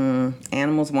question.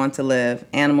 Animals want to live.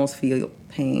 Animals feel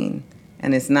pain,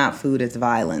 and it's not food; it's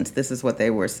violence. This is what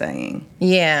they were saying.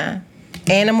 Yeah,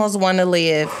 animals want to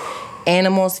live.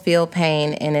 Animals feel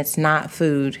pain, and it's not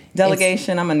food.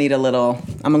 Delegation. I'm gonna need a little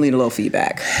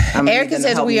feedback. Erica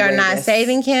says we are not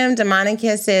saving him.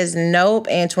 Demonica says nope.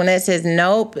 Antoinette says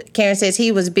nope. Karen says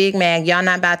he was Big Mac. Y'all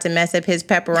not about to mess up his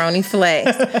pepperoni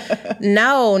flex.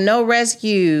 No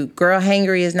rescue. Girl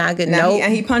hangry is not good. Nope.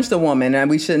 He punched a woman, and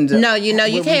we shouldn't. No,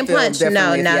 you can't punch.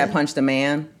 No. If I punched a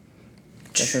man.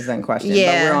 This is a question.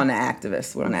 Yeah. But we're on the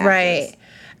activists.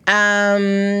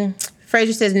 Right.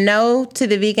 Fraser says no to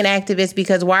the vegan activists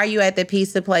because why are you at the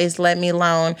pizza place? Let me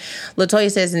alone.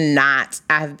 Latoya says not.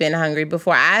 I've been hungry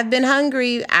before. I've been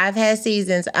hungry. I've had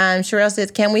seasons. Sherelle says,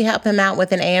 can we help him out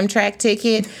with an Amtrak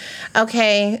ticket?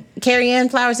 Okay. Carrie Ann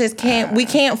Flowers says, we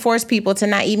can't force people to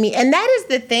not eat meat. And that is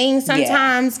the thing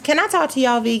sometimes. Yeah. Can I talk to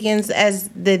y'all vegans as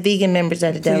the vegan members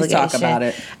of the delegation? Please talk about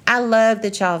it. I love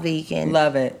that y'all vegan.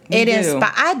 Love it.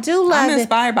 I do love it. I'm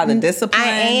inspired by the discipline. I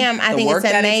am. I think it's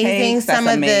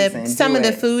amazing. Some of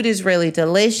the food is really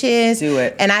delicious. Do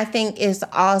it. And I think it's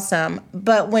awesome.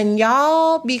 But when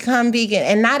y'all become vegan,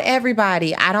 and not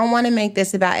everybody, I don't want to make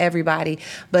this about everybody,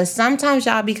 but sometimes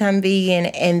y'all become vegan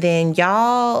and then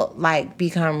y'all like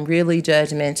become really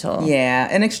judgmental. Yeah.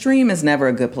 An extreme is never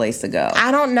a good place to go. I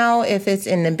don't know if it's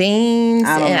in the beans.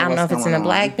 I don't know if it's in the on.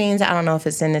 black beans. I don't know if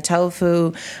it's in the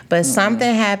tofu. But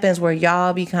something happens where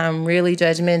y'all become really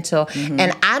judgmental.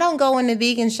 And I don't go into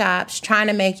vegan shops trying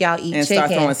to make y'all eat and chicken.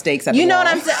 Start throwing steaks at the wall. You know what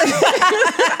I'm saying?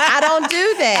 I don't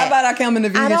do that. How about I come in the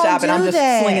vegan shop and I'm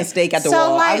just slinging steak at the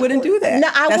wall? Like, I wouldn't do that. No,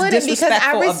 I wouldn't because I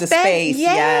disrespectful respect of the space.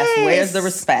 Yes. Where's the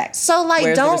respect? So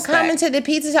like, don't come into the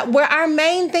pizza shop where our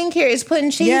main thing here is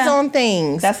putting cheese on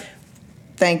things.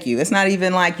 Thank you. It's not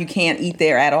even like you can't eat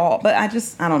there at all. But I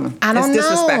don't know. It's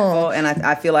disrespectful, and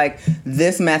I feel like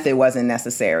this method wasn't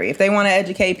necessary. If they want to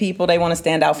educate people, they want to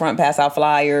stand out front, pass out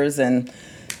flyers and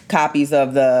copies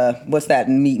of what's that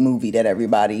meat movie that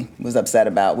everybody was upset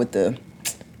about with the...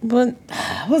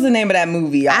 What's the name of that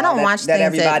movie? I don't watch that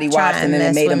everybody watched, and then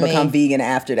it made them become vegan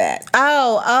after that.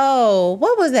 Oh,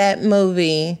 what was that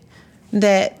movie?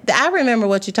 That I remember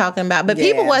what you're talking about, but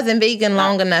people wasn't vegan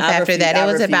long enough after that. It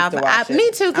was about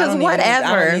me too, because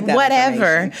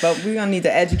whatever. But we're gonna need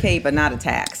to educate, but not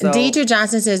attack. So. Deidre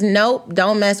Johnson says, "Nope,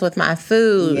 don't mess with my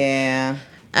food." Yeah.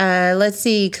 Let's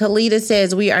see. Kalita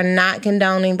says we are not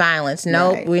condoning violence.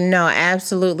 Nope,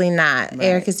 absolutely not. Right.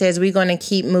 Erica says we're going to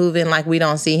keep moving like we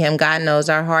don't see him. God knows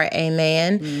our heart.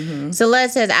 Amen.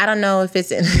 Celeste says I don't know if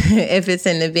it's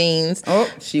in the beans. Oh,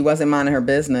 she wasn't minding her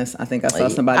business. I think I saw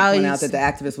somebody point out that the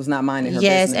activist was not minding her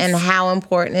business. Yes, and how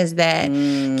important is that?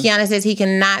 Kiana says he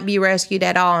cannot be rescued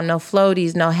at all. No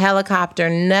floaties, no helicopter,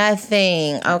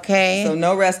 nothing. Okay. So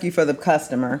no rescue for the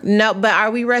customer. No, but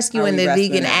are we rescuing the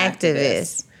vegan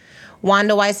activists?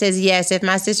 Wanda White says, yes, if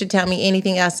my sister tell me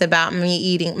anything else about my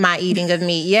eating of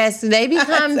meat, yes, they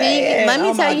become vegan. Let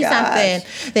me tell you something.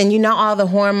 Then you know all the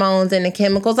hormones and the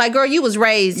chemicals. Like, girl, you was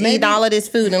raised eating all of this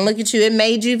food, and look at you, it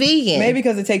made you vegan. Maybe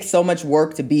because it takes so much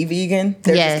work to be vegan.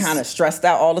 They're just kind of stressed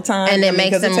out all the time. And it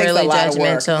makes them really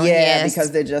judgmental. Yeah, because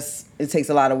it takes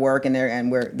a lot of work, and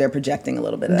they're projecting a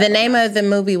little bit of that. The name of the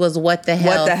movie was What the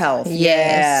Health. What the Health.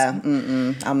 Yes.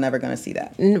 Yeah. I'm never going to see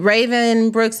that.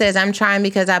 Raven Brooks says, I'm trying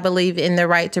because I believe in the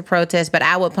right to protest, but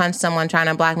I would punch someone trying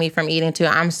to block me from eating too.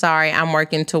 I'm sorry. I'm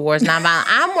working towards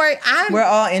nonviolence. We're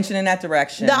all inching in that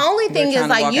direction. The only thing is,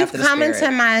 like, you've come into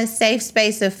my safe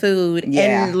space of food,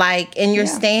 and you're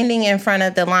standing in front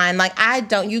of the line. Like,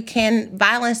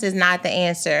 violence is not the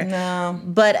answer. No.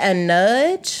 But a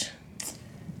nudge...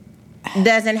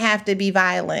 doesn't have to be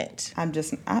violent.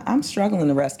 I'm struggling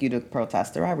to rescue the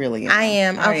protester. I really am. I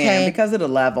am, okay. I am, because of the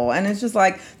level. And it's just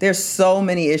like, there's so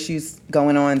many issues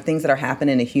going on, things that are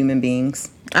happening to human beings.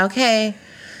 Okay.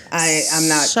 I'm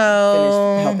not finished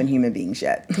helping human beings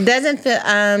yet. Doesn't feel.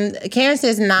 Karen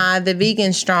says, "Nah, the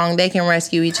vegans strong. They can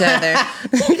rescue each other."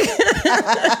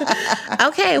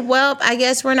 Okay, well, I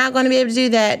guess we're not going to be able to do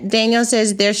that. Daniel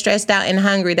says they're stressed out and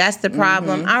hungry. That's the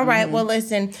problem. All right. Well,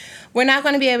 listen. We're not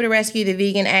going to be able to rescue the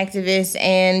vegan activists,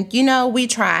 and we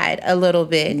tried a little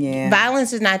bit. Yeah.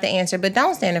 Violence is not the answer, but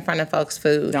don't stand in front of folks'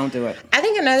 food. Don't do it. I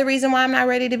think another reason why I'm not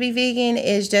ready to be vegan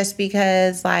is just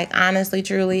because, like, honestly,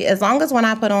 truly, as long as when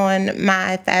I put on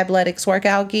my Fabletics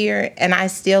workout gear and I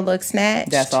still look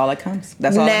snatched. That's all that comes.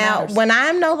 That's all that matters. Now, when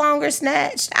I'm no longer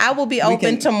snatched, I will be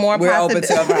open to more possibilities.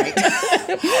 We're open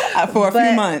to for a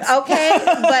few months. Okay,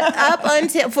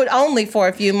 but only for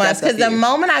a few months, because the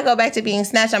moment I go back to being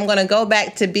snatched, I'm going to go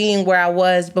back to being where I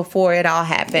was before it all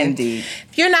happened. Indeed.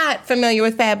 If you're not familiar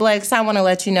with Fabletics, I want to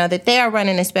let you know that they are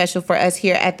running a special for us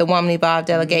here at the Woman Evolved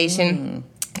Delegation.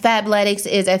 Fabletics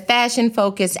is a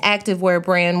fashion-focused activewear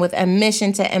brand with a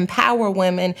mission to empower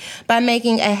women by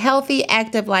making a healthy,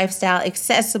 active lifestyle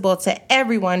accessible to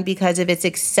everyone because of its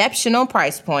exceptional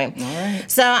price point. All right.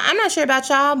 So I'm not sure about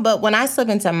y'all, but when I slip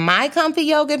into my comfy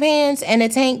yoga pants and a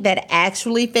tank that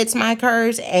actually fits my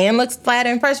curves and looks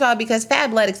flattering, first of all, because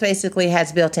Fabletics basically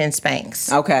has built-in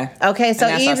Spanx. Okay. So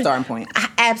and that's our starting point.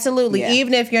 Absolutely. Yeah.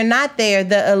 Even if you're not there,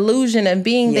 the illusion of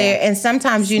being there, and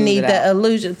sometimes you need the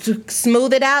illusion to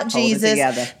smooth it out. Jesus.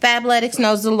 Fabletics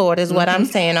knows the Lord is what I'm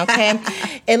saying, okay?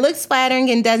 It looks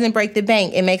flattering and doesn't break the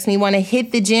bank. It makes me want to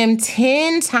hit the gym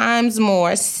 10 times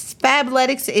more.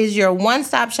 Fabletics is your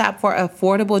one-stop shop for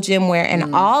affordable gym wear,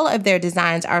 and all of their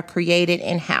designs are created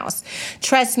in-house.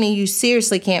 Trust me, you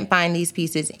seriously can't find these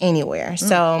pieces anywhere.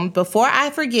 So before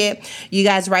I forget, you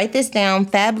guys write this down.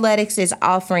 Fabletics is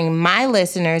offering my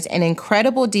listeners an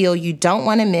incredible deal you don't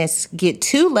want to miss. Get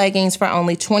 2 leggings for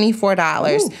only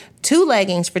 $24. Ooh. 2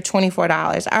 leggings for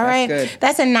 $24. All right. Good.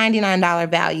 That's a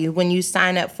 $99 value when you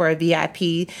sign up for a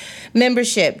VIP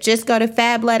membership. Just go to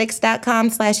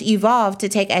fabletics.com/evolve to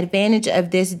take advantage of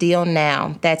this deal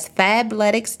now. That's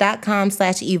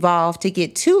fabletics.com/evolve to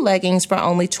get 2 leggings for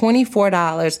only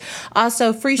 $24.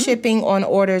 Also, free shipping on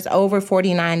orders over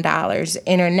 $49.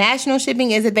 International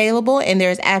shipping is available, and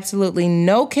there's absolutely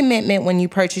no commitment when you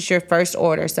purchase your first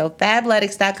order. So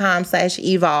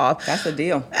fabletics.com/evolve. That's a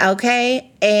deal. Okay.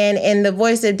 And in the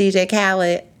voice of DJ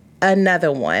Khaled,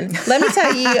 another one. Let me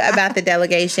tell you about the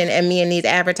delegation and me and these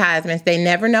advertisements. They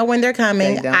never know when they're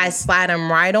coming. I slide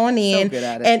them right on in. So good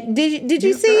at it. And did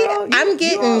you see? I'm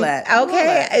getting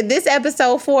okay. This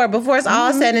episode 4. Before it's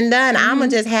all said and done, I'm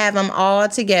gonna just have them all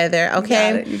together.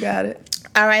 Okay. You got it.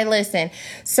 All right. Listen.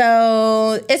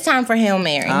 So it's time for Hail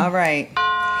Mary. All right.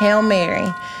 Hail Mary.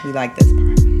 We like this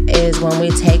part. Is when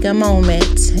we take a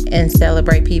moment and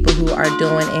celebrate people who are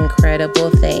doing incredible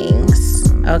things.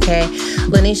 Okay,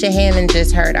 Lanisha Hammond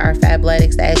just heard our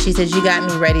Fabletics ad. She says, "You got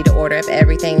me ready to order up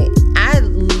everything." I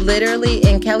literally,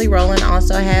 and Kelly Rowland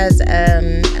also has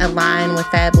a line with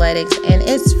Fabletics, and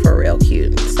it's for real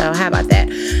cute. So how about that?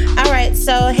 All right,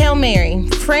 so Hail Mary,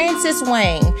 Frances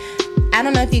Wang. I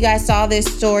don't know if you guys saw this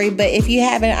story, but if you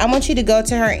haven't, I want you to go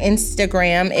to her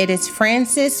Instagram. It is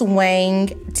Frances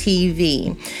Wang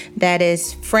TV. That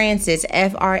is Frances,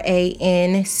 Frances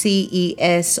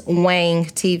Wang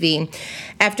TV.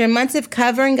 After months of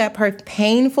covering up her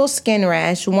painful skin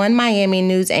rash, one Miami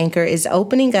news anchor is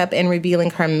opening up and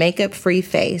revealing her makeup-free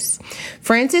face.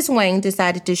 Frances Wang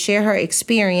decided to share her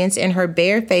experience in her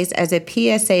bare face as a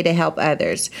PSA to help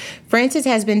others. Frances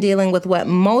has been dealing with what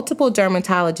multiple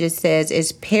dermatologists says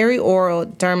is perioral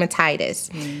dermatitis.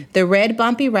 The red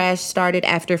bumpy rash started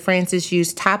after Frances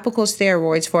used topical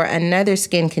steroids for another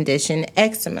skin condition,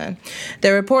 eczema.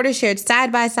 The reporter shared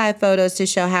side-by-side photos to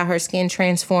show how her skin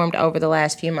transformed over the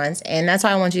last few months. And that's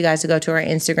why I want you guys to go to her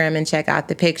Instagram and check out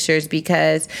the pictures,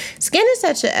 because skin is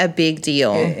such a big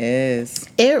deal. It is.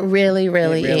 It really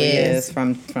is.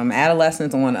 From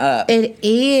adolescence on up. It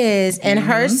is. And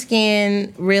her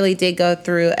skin really did go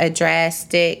through a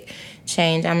drastic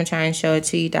change. I'm going to try and show it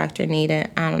to you, Dr. Anita.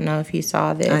 I don't know if you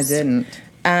saw this. I didn't.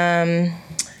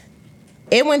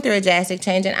 it went through a drastic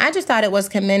change, and I just thought it was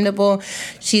commendable.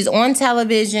 She's on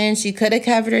television. She could have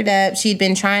covered it up. She'd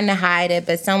been trying to hide it,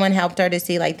 but someone helped her to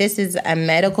see, like, this is a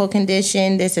medical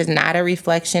condition. This is not a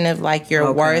reflection of, like,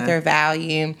 your worth or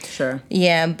value. Sure.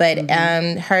 Yeah, but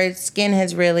her skin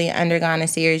has really undergone a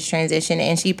serious transition,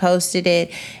 and she posted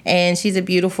it, and she's a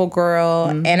beautiful girl,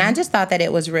 and I just thought that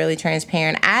it was really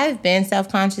transparent. I've been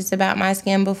self-conscious about my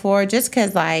skin before, just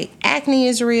because, like, acne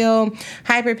is real,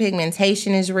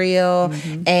 hyperpigmentation is real,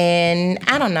 and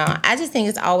I don't know. I just think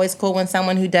it's always cool when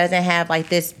someone who doesn't have, like,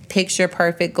 this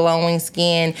picture-perfect glowing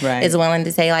skin is willing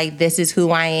to say, like, this is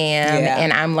who I am,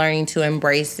 and I'm learning to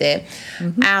embrace it.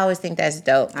 I always think that's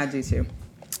dope. I do too.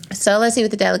 So let's see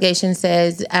what the delegation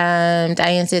says.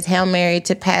 Diane says, Hail Mary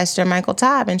to Pastor Michael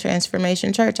Taub in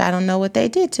Transformation Church. I don't know what they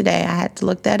did today. I had to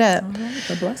look that up. All right,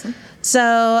 God bless him.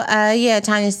 So,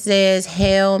 Tanya says,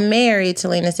 Hail Mary.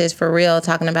 Talina says, for real,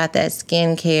 talking about that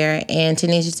skincare. And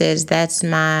Tanisha says, that's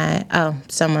my,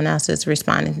 someone else is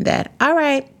responding to that. All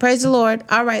right, praise the Lord.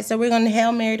 All right, so we're going to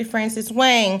Hail Mary to Francis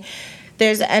Wang.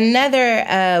 There's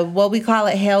another, what we call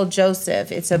it, Hail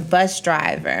Joseph. It's a bus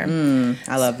driver.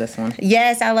 I love this one.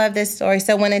 Yes, I love this story.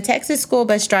 So when a Texas school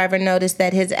bus driver noticed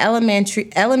that his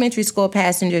elementary school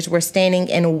passengers were standing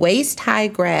in waist-high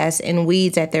grass and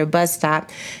weeds at their bus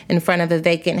stop in front of a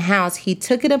vacant house, he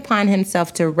took it upon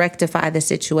himself to rectify the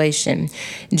situation.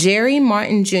 Jerry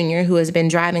Martin Jr., who has been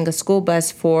driving a school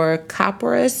bus for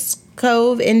Copperas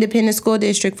Cove Independent School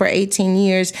District for 18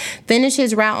 years, finished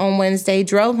his route on Wednesday,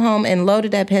 drove home, and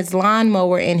loaded up his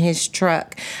lawnmower in his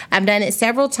truck. I've done it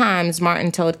several times,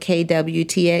 Martin told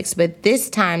KWTX, but this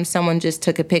time someone just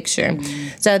took a picture.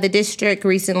 So the district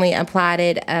recently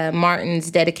applauded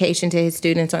Martin's dedication to his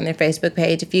students on their Facebook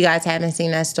page. If you guys haven't seen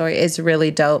that story, it's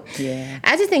really dope. Yeah.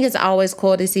 I just think it's always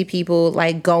cool to see people,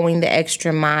 like, going the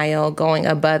extra mile, going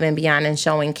above and beyond and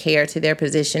showing care to their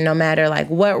position, no matter, like,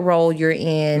 what role you're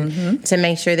in, to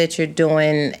make sure that you're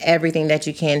doing everything that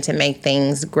you can to make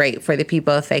things great for the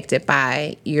people affected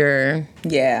by your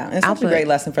it's such a great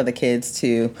lesson for the kids,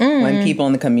 too, when people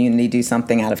in the community do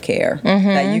something out of care,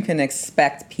 that you can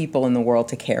expect people in the world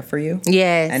to care for you.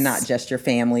 Yes. And not just your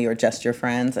family or just your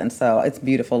friends. And so it's a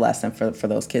beautiful lesson for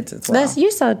those kids as well.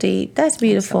 You're so deep. That's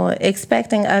beautiful.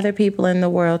 Expecting other people in the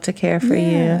world to care for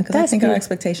you. Because I think our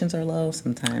expectations are low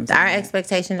sometimes. Our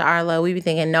expectations are low. We be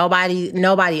thinking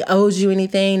nobody owes you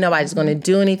anything. Nobody's going to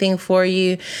do anything for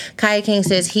you. Kaya King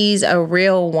says he's a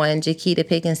real one. Jaquita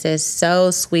Pickens says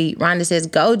so sweet. Rhonda says,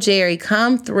 go Jerry,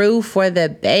 come through for the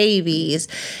babies.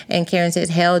 And Karen says,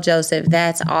 Hail Joseph,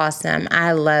 that's awesome.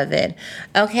 I love it.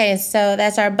 Okay, so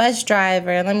that's our bus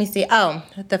driver. Let me see. Oh,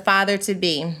 the father to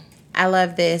be. I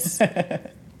love this.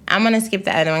 I'm going to skip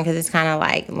the other one because it's kind of,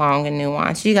 like, long and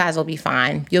nuanced. You guys will be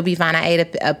fine. You'll be fine. I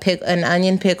ate an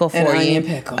onion pickle for you. An onion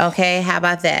pickle. Okay, how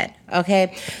about that?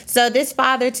 Okay, so this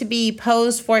father-to-be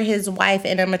posed for his wife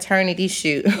in a maternity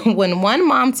shoot. When one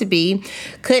mom-to-be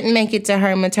couldn't make it to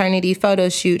her maternity photo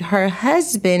shoot, her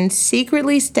husband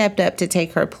secretly stepped up to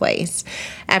take her place.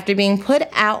 After being put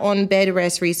out on bed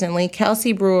rest recently,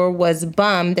 Kelsey Brewer was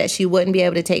bummed that she wouldn't be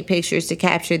able to take pictures to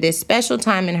capture this special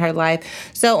time in her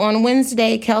life. So on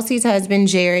Wednesday, Kelsey's husband,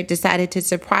 Jared, decided to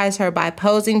surprise her by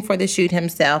posing for the shoot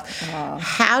himself.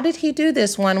 How did he do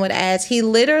this, one would ask? He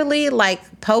literally, like,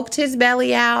 poked his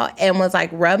belly out and was, like,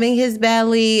 rubbing his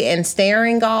belly and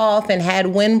staring off and had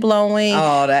wind blowing.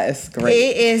 Oh, that is great.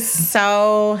 It is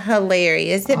so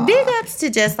hilarious. Big ups to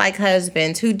just, like,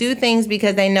 husbands who do things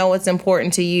because they know what's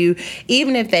important to you,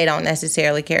 even if they don't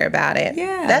necessarily care about it.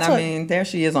 Yeah, I mean, there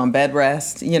she is on bed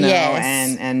rest,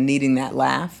 and needing that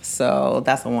laugh. So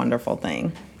that's a wonderful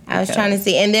thing. I was trying to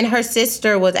see. And then her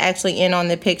sister was actually in on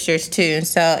the pictures, too.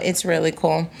 So it's really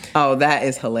cool. Oh, that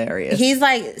is hilarious. He's,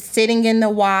 like, sitting in the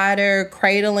water,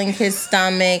 cradling his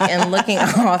stomach and looking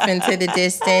off into the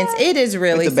distance. It is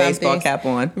really with the something. baseball cap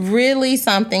on. Really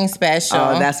something special.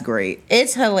 Oh, that's great.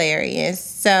 It's hilarious.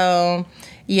 So,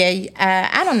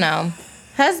 I don't know.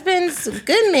 Husbands,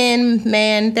 good men,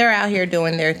 man, they're out here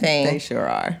doing their thing. They sure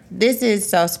are. This is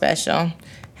so special.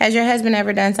 Has your husband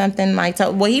ever done something like...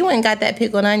 Well, he went and got that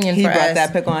pickled onion for us. He brought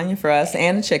that pickled onion for us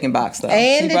and the chicken box, though.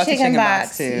 And he the brought chicken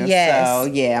box, too. yes. So,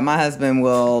 yeah, my husband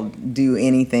will do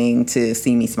anything to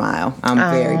see me smile. I'm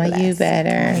very blessed. You better.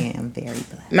 I am very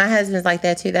blessed. My husband's like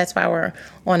that, too. That's why we're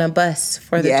on a bus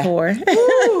for the tour.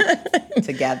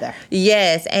 Together.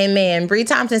 Yes, amen. Bree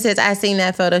Thompson says, I seen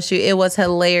that photo shoot. It was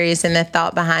hilarious, and the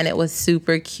thought behind it was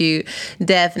super cute.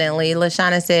 Definitely.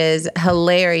 LaShawna says,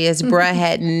 hilarious. Bruh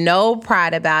had no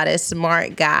pride about it.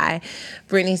 Smart guy.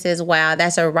 Brittany says, wow,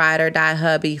 that's a ride or die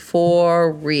hubby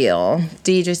for real.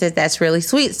 Deidre says, that's really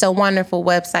sweet. So wonderful.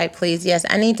 Website, please. Yes,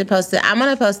 I need to post it. I'm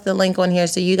going to post the link on here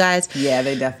so you guys. Yeah,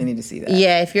 they definitely need to see that.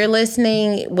 Yeah, if you're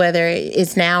listening, whether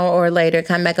it's now or later,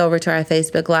 come back over to our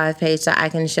Facebook Live page so I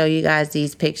can show you guys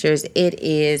these pictures. It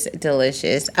is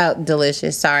delicious. Oh,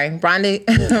 delicious. Sorry. Rhonda,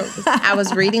 I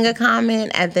was reading a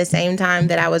comment at the same time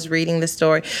that I was reading the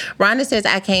story. Rhonda says,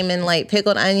 I came in late.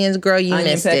 Pickled onions, girl, you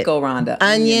missed it. Rhonda.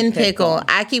 Onion pickle.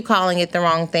 I keep calling it the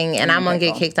wrong thing, and I'm going to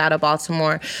get kicked out of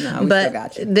Baltimore. No, we but still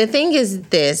got you. The thing is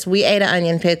this. We ate an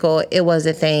onion pickle. It was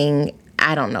a thing.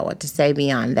 I don't know what to say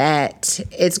beyond that.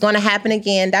 It's going to happen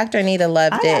again. Dr. Anita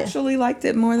loved it. I actually liked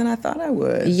it more than I thought I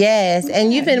would. Yes,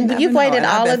 and you've waited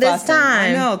all of this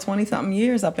time. I know, 20-something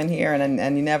years up in here,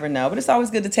 and you never know. But it's always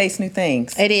good to taste new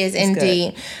things. It is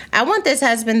indeed. Good. I want this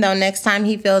husband, though, next time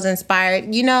he feels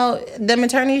inspired. You know, the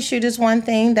maternity shoot is one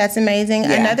thing. That's amazing.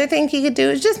 Yeah. Another thing he could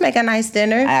do is just make a nice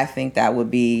dinner. I think that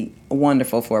would be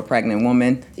wonderful for a pregnant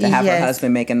woman to have her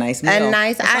husband make a nice meal.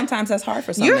 Sometimes that's hard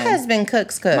for some Your men. husband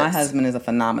cooks. My husband is a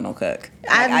phenomenal cook.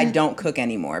 I don't cook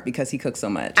anymore because he cooks so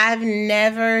much. I've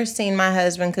never seen my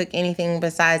husband cook anything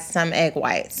besides some egg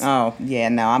whites. Oh, yeah,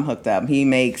 no, I'm hooked up. He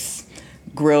makes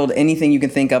grilled, anything you can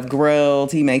think of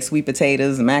grilled. He makes sweet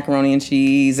potatoes, macaroni and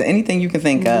cheese, anything you can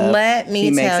think of. Let me he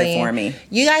tell makes you. It for me.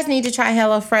 You guys need to try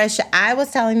HelloFresh. I was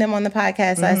telling them on the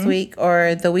podcast last week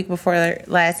or the week before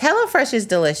last. HelloFresh is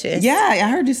delicious. Yeah, I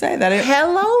heard you say that.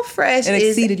 HelloFresh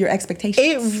exceeded your expectations.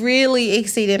 It really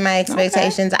exceeded my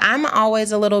expectations. Okay. I'm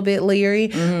always a little bit leery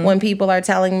when people are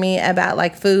telling me about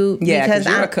like food. Yeah, because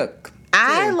you're a cook.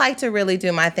 I like to really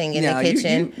do my thing in the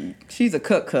kitchen. She's a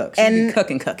cook. She be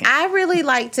cooking. I really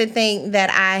like to think that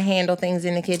I handle things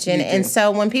in the kitchen. And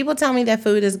so when people tell me that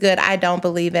food is good, I don't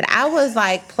believe it. I was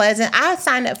like pleasant. I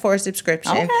signed up for a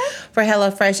subscription for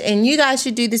HelloFresh, and you guys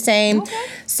should do the same. Okay.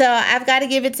 So I've got to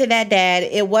give it to that dad.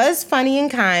 It was funny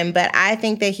and kind, but I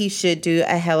think that he should do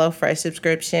a HelloFresh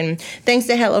subscription. Thanks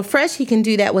to HelloFresh, he can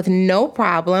do that with no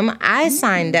problem. I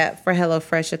signed up for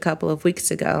HelloFresh a couple of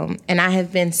weeks ago, and I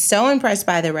have been so impressed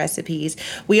by the recipes.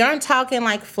 We aren't talking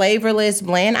like flavorless,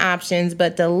 bland options,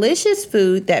 but delicious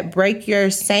food that break your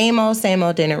same old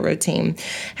dinner routine.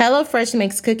 HelloFresh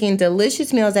makes cooking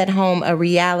delicious meals at home a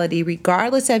reality,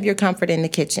 regardless of your comfort in the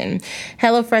kitchen.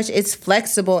 HelloFresh is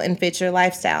flexible and fits your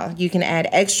lifestyle. You can add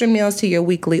extra meals to your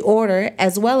weekly order,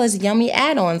 as well as yummy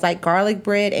add-ons like garlic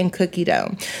bread and cookie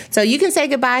dough. So you can say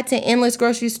goodbye to endless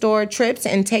grocery store trips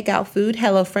and takeout food.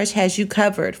 HelloFresh has you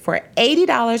covered. For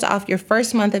 $80 off your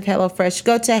first month of HelloFresh,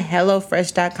 go to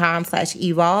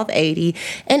HelloFresh.com/Evolve80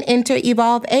 and enter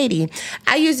Evolve80.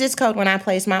 I used this code when I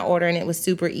placed my order, and it was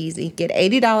super easy. Get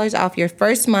 $80 off your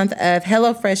first month of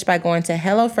HelloFresh by going to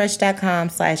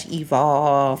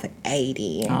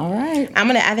HelloFresh.com/Evolve80. All right.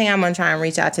 I think I'm gonna try and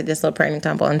reach out to this little pregnant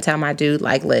couple and tell my dude,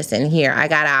 like, listen, here, I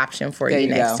got an option for you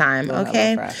next time.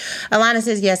 Okay. Alana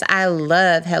says, yes, I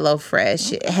love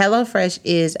HelloFresh. Okay. HelloFresh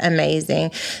is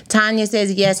amazing. Tanya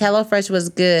says, yes, HelloFresh was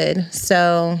good.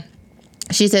 So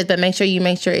she says, but make sure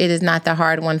it is not the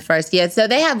hard one first. Yeah, so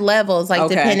they have levels, like,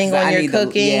 depending on your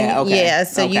cooking.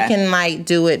 So you can, like,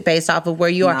 do it based off of where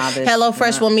you are.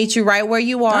 HelloFresh will meet you right where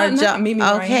you are. Meet me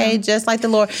right just like the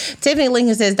Lord. Tiffany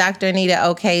Lincoln says, Dr. Anita,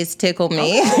 okay's tickle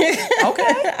me.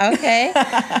 Okay.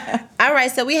 All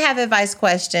right, so we have advice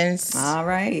questions. All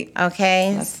right.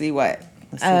 Okay. Let's see what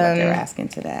they're asking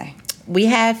today. We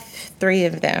have 3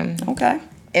 of them. Okay.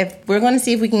 If we're going to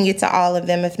see if we can get to all of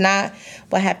them. If not,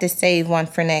 we'll have to save one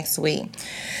for next week.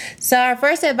 So our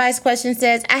first advice question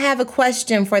says, I have a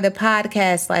question for the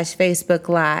podcast/Facebook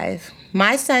Live.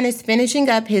 My son is finishing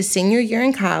up his senior year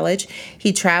in college.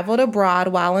 He traveled abroad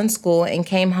while in school and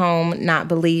came home not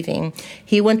believing.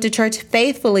 He went to church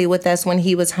faithfully with us when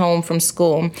he was home from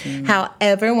school. Mm-hmm.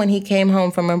 However, when he came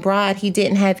home from abroad, he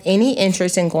didn't have any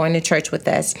interest in going to church with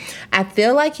us. I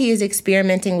feel like he is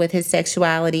experimenting with his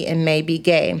sexuality and may be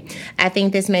gay. I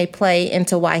think this may play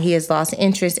into why he has lost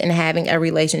interest in having a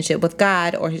relationship with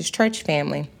God or his church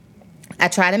family. I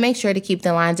try to make sure to keep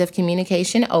the lines of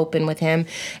communication open with him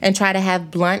and try to have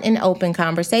blunt and open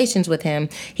conversations with him.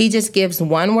 He just gives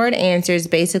one-word answers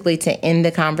basically to end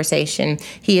the conversation.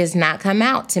 He has not come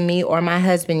out to me or my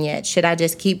husband yet. Should I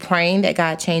just keep praying that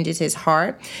God changes his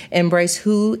heart, embrace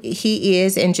who he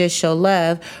is, and just show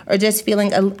love? Or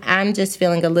I'm just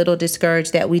feeling a little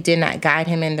discouraged that we did not guide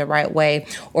him in the right way,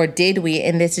 or did we?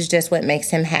 And this is just what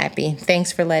makes him happy.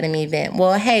 Thanks for letting me vent.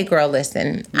 Well, hey, girl,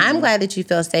 listen. I'm glad that you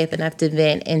feel safe enough to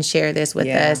vent and share this with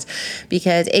us,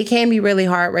 because it can be really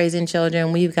hard raising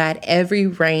children. We've got every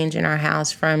range in our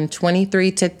house from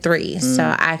 23 to 3.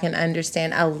 So I can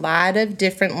understand a lot of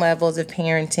different levels of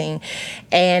parenting.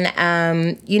 And,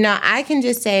 I can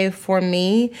just say for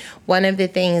me, one of the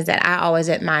things that I always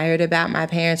admired about my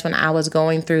parents when I was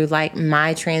going through like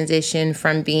my transition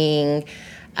from being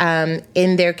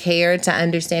in their care to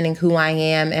understanding who I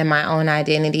am and my own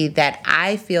identity, that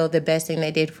I feel the best thing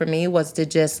they did for me was to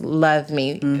just love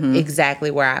me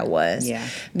exactly where I was. Yeah.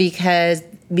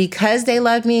 Because they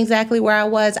loved me exactly where I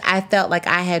was, I felt like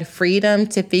I had freedom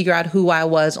to figure out who I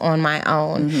was on my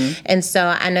own. And so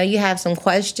I know you have some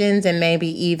questions and maybe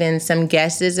even some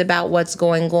guesses about what's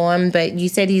going on, but you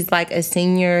said he's like a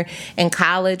senior in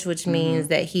college, which means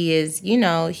that he is,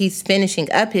 he's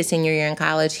finishing up his senior year in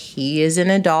college. He is an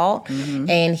adult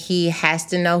and he has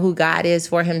to know who God is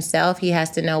for himself. He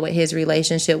has to know what his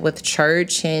relationship with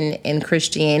church and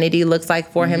Christianity looks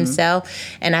like for himself.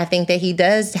 And I think that he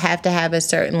does have to have a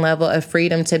certain level of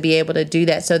freedom to be able to do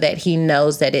that so that he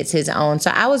knows that it's his own.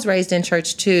 So I was raised in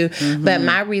church too, but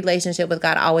my relationship with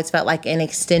God always felt like an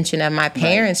extension of my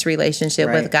parents'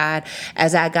 relationship with God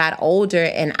as I got older,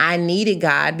 and I needed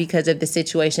God because of the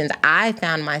situations I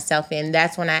found myself in.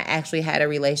 That's when I actually had a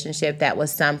relationship that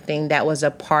was something that was a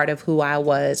part of who I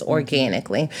was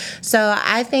organically. So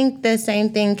I think the same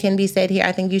thing can be said here.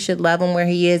 I think you should love him where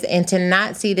he is, and to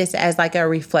not see this as like a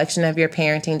reflection of your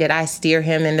parenting. Did I steer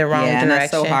him in the wrong direction?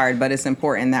 So hard, but it's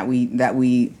important that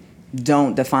we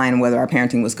don't define whether our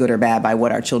parenting was good or bad by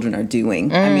what our children are doing.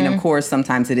 I mean, of course,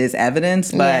 sometimes it is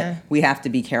evidence, but we have to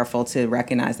be careful to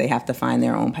recognize they have to find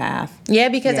their own path. Yeah,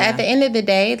 because at the end of the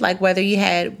day, like whether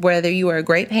you were a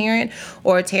great parent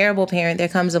or a terrible parent, there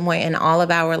comes a point in all of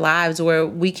our lives where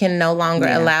we can no longer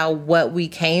allow what we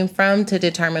came from to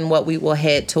determine what we will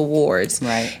head towards.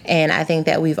 Right. And I think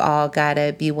that we've all got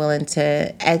to be willing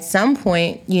to, at some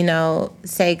point,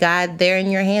 say, God, they're in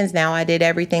your hands now. I did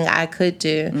everything I could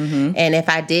do. And if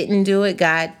I didn't do it,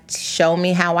 God, show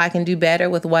me how I can do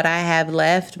better with what I have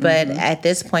left. But at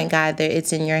this point, God,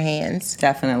 it's in your hands.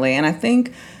 Definitely. And I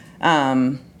think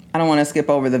I don't want to skip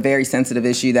over the very sensitive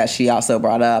issue that she also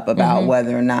brought up about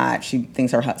whether or not she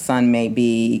thinks her son may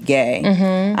be gay.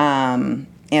 And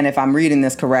if I'm reading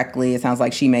this correctly, it sounds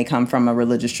like she may come from a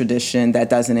religious tradition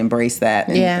that doesn't embrace that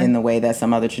in the way that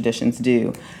some other traditions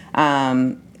do.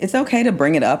 It's okay to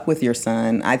bring it up with your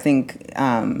son. I think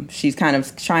she's kind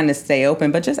of trying to stay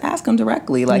open, but just ask him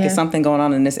directly. Like, is something going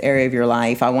on in this area of your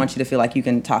life? I want you to feel like you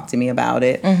can talk to me about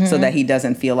it so that he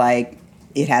doesn't feel like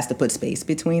it has to put space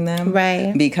between them.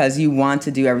 Right. Because you want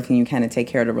to do everything you can to take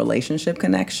care of the relationship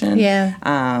connection. Yeah.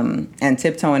 And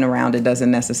tiptoeing around it doesn't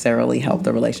necessarily help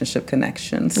the relationship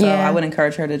connection. So I would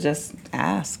encourage her to just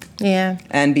ask. Yeah.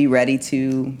 And be ready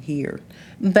to hear.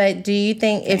 But do you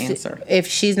think if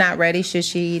she's not ready, should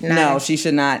she not? No, she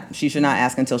should not. She should not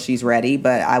ask until she's ready.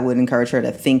 But I would encourage her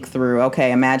to think through.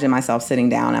 Okay, imagine myself sitting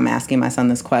down. I'm asking my son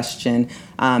this question.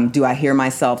 Do I hear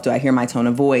myself? Do I hear my tone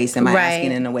of voice? Am I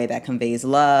asking in a way that conveys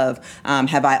love?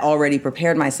 Have I already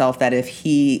prepared myself that if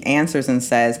he answers and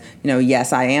says,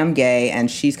 yes, I am gay, and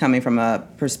she's coming from a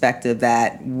perspective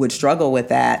that would struggle with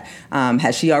that,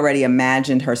 has she already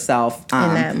imagined herself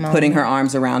putting her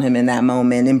arms around him in that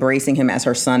moment, embracing him as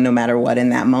her son no matter what in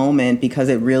that moment, because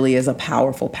it really is a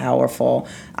powerful, powerful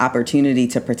opportunity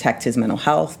to protect his mental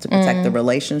health, to protect the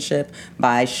relationship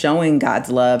by showing God's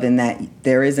love, and that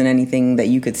there isn't anything that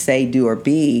you could say, do, or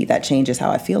be that changes how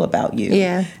I feel about you.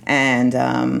 Yeah.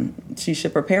 And she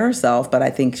should prepare herself, but I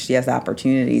think she has the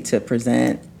opportunity to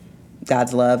present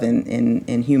God's love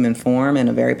in human form in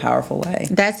a very powerful way.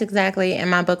 That's exactly, in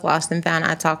my book, Lost and Found,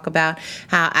 I talk about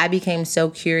how I became so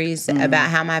curious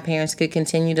about how my parents could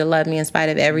continue to love me in spite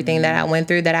of everything that I went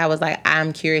through, that I was like,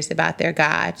 I'm curious about their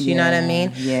God. You know what I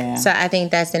mean? Yeah. So I think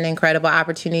that's an incredible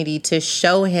opportunity to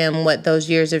show him what those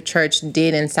years of church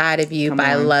did inside of you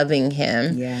by loving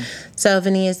him. Yeah. So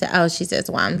Vania said, she says,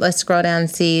 wow. Let's scroll down and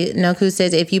see. Noku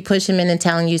says, if you push him into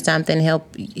telling you something,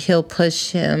 you'll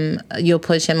push him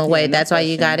away. That's why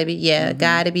you gotta be,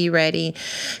 gotta be ready.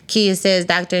 Kia says,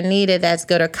 Dr. Anita, that's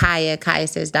good. Or Kaya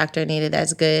says, Dr. Anita,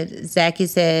 that's good. Zachy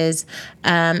says,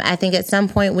 I think at some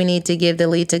point we need to give the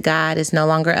lead to God. It's no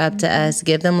longer up to us.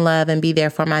 Give them love and be there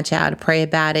for my child. Pray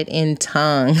about it in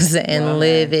tongues and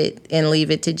leave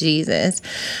it to Jesus.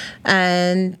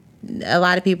 And a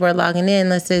lot of people are logging in.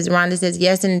 Rhonda says,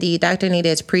 yes, indeed. Dr. Anita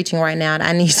is preaching right now, and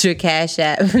I need your Cash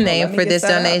App name for this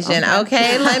donation.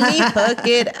 Okay, let me hook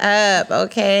it up.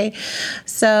 Okay.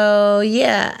 So,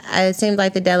 yeah, it seems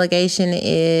like the delegation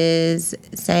is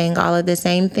saying all of the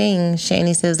same things.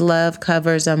 Shani says, love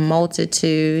covers a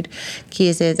multitude.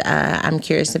 Kia says, I'm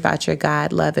curious about your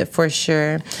God. Love it for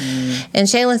sure. And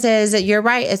Shaylin says, you're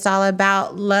right. It's all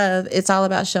about love. It's all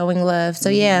about showing love. So,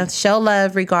 yeah, show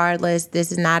love regardless.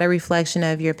 This is not a reflection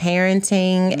of your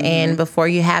parenting, and before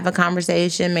you have a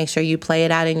conversation, make sure you play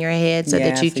it out in your head so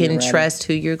that you can trust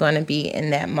who you're going to be in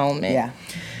that moment. Yeah.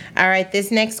 All right,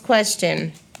 this next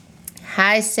question.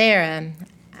 Hi, Sarah.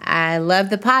 I love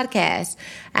the podcast.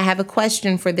 I have a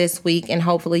question for this week, and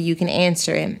hopefully you can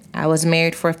answer it. I was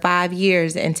married for 5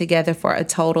 years and together for a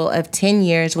total of 10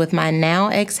 years with my now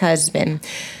ex-husband.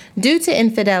 Due to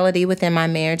infidelity within my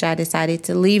marriage, I decided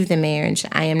to leave the marriage.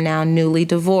 I am now newly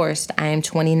divorced. I am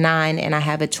 29 and I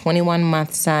have a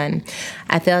 21-month son.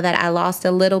 I feel that I lost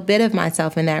a little bit of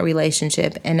myself in that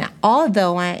relationship, and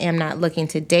although I am not looking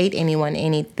to date anyone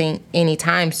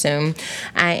anytime soon,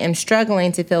 I am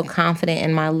struggling to feel confident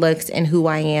in my looks and who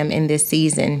I am in this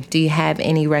season. Do you have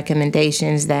any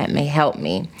recommendations that may help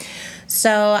me?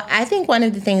 So I think one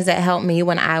of the things that helped me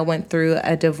when I went through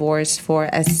a divorce for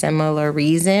a similar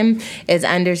reason is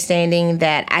understanding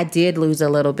that I did lose a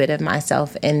little bit of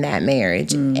myself in that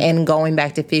marriage and going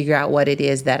back to figure out what it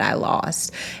is that I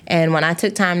lost. And when I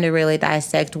took time to really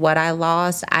dissect what I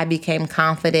lost, I became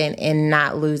confident in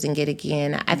not losing it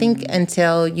again. I think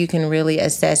until you can really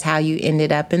assess how you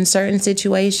ended up in certain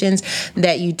situations,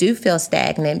 that you do feel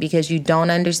stagnant because you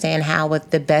don't understand how, with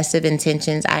the best of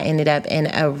intentions, I ended up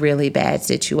in a really bad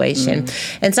situation.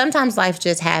 And sometimes life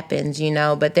just happens,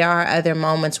 but there are other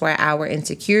moments where our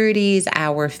insecurities,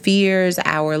 our fears,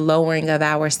 our lowering of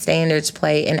our standards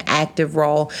play an active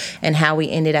role in how we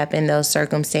ended up in those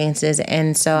circumstances.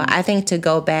 And so I think to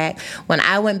go back, when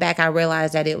I went back, I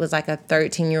realized that it was like a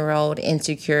 13-year-old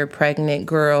insecure pregnant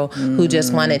girl who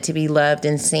just wanted to be loved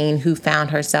and seen, who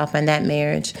found herself in that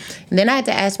marriage. And then I had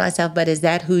to ask myself, but is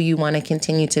that who you want to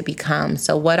continue to become?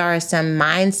 So what are some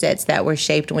mindsets that were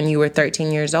shaped when you were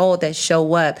 13 years old that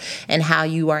show up and how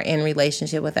you are in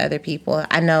relationship with other people?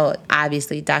 I know,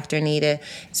 obviously, Dr. Anita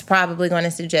is probably going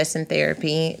to suggest some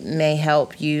therapy may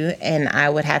help you, and I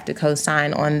would have to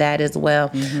co-sign on that as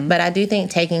well. But I do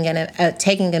think taking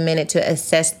a minute to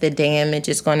assess the damage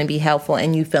is going to be helpful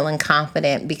in you feeling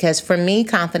confident, because for me,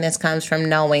 confidence comes from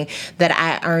knowing that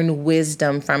I earned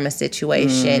wisdom from a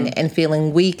situation, and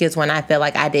feeling weak is when I feel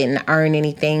like I didn't earn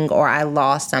anything or I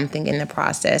lost something in the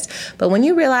process. But when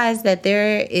you realize that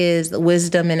there is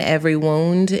wisdom in every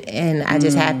wound, and I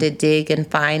just have to dig and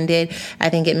find it, I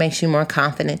think it makes you more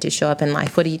confident to show up in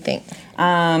life. What do you think?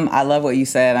 I love what you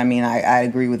said. I mean, I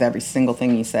agree with every single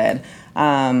thing you said.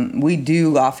 We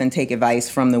do often take advice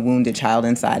from the wounded child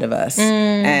inside of us.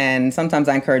 And sometimes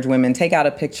I encourage women, take out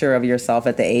a picture of yourself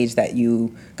at the age that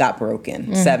you got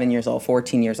broken, 7 years old,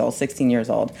 14 years old, 16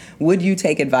 years old. Would you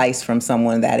take advice from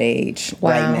someone that age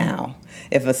right now?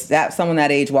 If someone that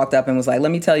age walked up and was like,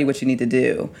 let me tell you what you need to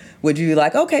do, would you be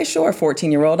like, okay, sure,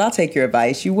 14-year-old, I'll take your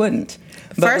advice? You wouldn't.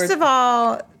 But first of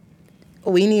all,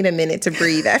 we need a minute to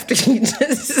breathe after you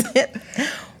just said,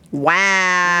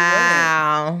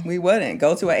 wow. We wouldn't.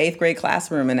 Go to an 8th grade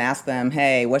classroom and ask them,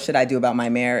 hey, what should I do about my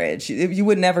marriage? You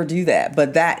would never do that.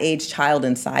 But that age child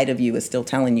inside of you is still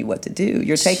telling you what to do.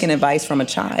 You're taking advice from a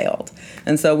child.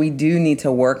 And so we do need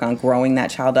to work on growing that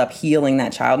child up, healing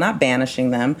that child, not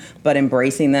banishing them, but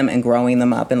embracing them and growing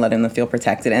them up and letting them feel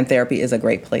protected. And therapy is a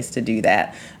great place to do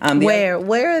that. Where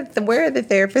are the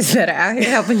therapists that are out here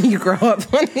helping you grow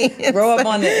up on the inside? Grow up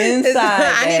on the inside,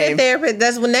 I need a therapist.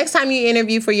 That's when next time you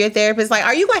interview for your therapist, like,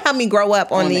 are you going to help me grow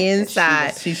up on the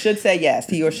inside? She should say yes.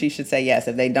 He or she should say yes.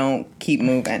 If they don't, keep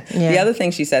moving. Yeah. The other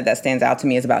thing she said that stands out to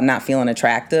me is about not feeling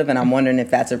attractive. And I'm wondering if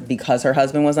that's because her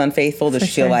husband was unfaithful. Does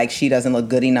she feel like she doesn't look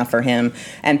good enough for him?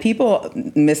 And people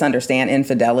misunderstand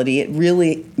infidelity. It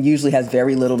really usually has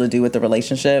very little to do with the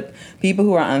relationship. People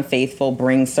who are unfaithful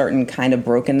bring certain kind of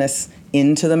brokenness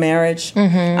into the marriage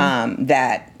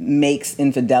that makes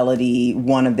infidelity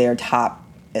one of their top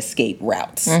escape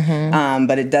routes.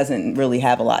 But it doesn't really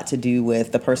have a lot to do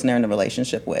with the person they're in a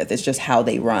relationship with. It's just how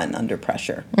they run under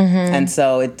pressure. And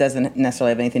so it doesn't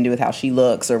necessarily have anything to do with how she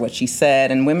looks or what she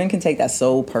said. And women can take that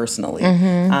so personally.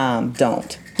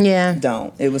 Don't. Yeah.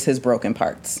 Don't. It was his broken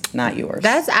parts, not yours.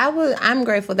 I'm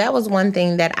grateful. That was one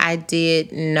thing that I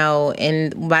did know,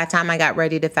 and by the time I got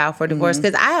ready to file for divorce,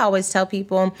 because I always tell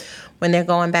people, when they're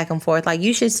going back and forth, like,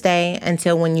 you should stay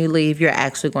until when you leave, you're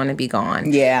actually going to be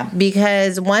gone. Yeah.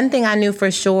 Because one thing I knew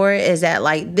for sure is that,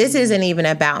 like, this isn't even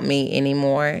about me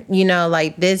anymore. You know,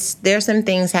 like, there's some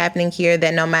things happening here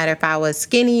that no matter if I was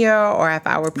skinnier or if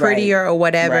I were prettier or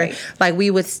whatever, like,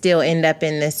 we would still end up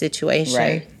in this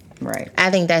situation. Right. I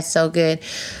think that's so good.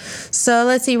 So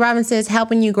let's see. Robin says,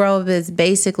 helping you grow up is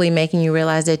basically making you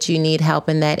realize that you need help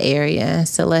in that area.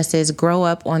 Celeste says, grow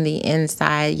up on the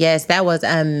inside. Yes, that was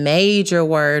a major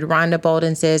word. Rhonda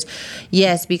Bolden says,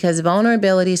 yes, because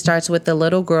vulnerability starts with the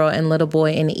little girl and little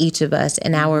boy in each of us.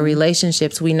 In our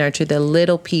relationships, we nurture the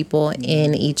little people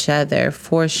in each other,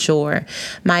 for sure.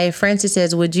 Maya Francis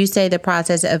says, would you say the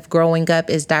process of growing up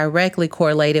is directly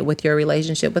correlated with your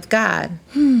relationship with God?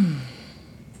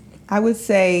 I would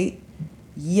say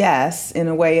yes, in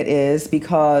a way it is,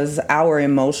 because our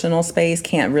emotional space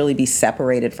can't really be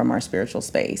separated from our spiritual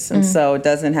space. And so it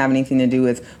doesn't have anything to do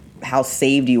with how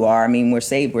saved you are. I mean, we're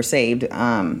saved.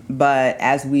 But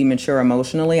as we mature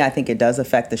emotionally, I think it does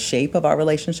affect the shape of our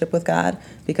relationship with God,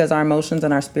 because our emotions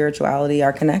and our spirituality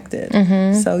are connected.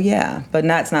 So yeah, but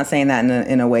it's not saying that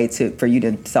in a way for you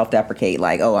to self-deprecate,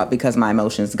 like, oh, because my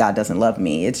emotions, God doesn't love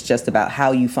me. It's just about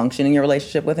how you function in your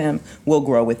relationship with Him will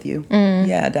grow with you.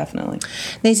 Yeah, definitely.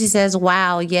 Nancy says,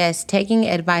 wow, yes, taking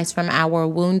advice from our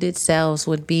wounded selves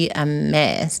would be a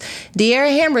mess.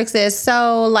 De'Ara Hambrick says,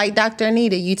 so like Dr.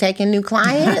 Anita, you taking new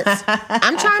clients?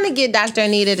 I'm trying to get Dr.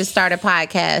 Anita to start a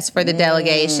podcast for the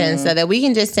delegation so that we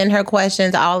can just send her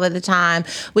questions all of the time.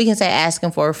 We can say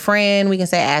asking for a friend. We can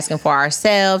say asking for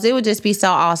ourselves. It would just be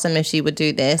so awesome if she would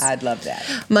do this. I'd love that.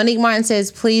 Monique Martin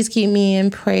says, please keep me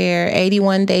in prayer.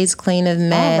 81 days clean of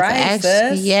mess. All right,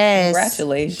 sis. Yes.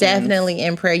 Congratulations. Definitely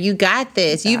in prayer. You got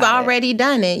this. You've already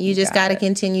done it. You just got to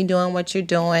continue doing what you're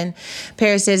doing.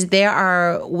 Paris says, there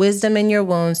are wisdom in your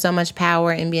wounds, so much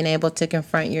power in being able to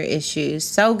confront your issues.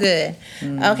 So good.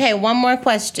 Okay, one more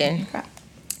question. Okay.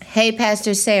 Hey,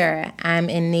 Pastor Sarah, I'm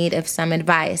in need of some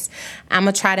advice. I'm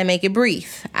going to try to make it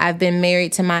brief. I've been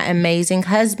married to my amazing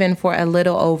husband for a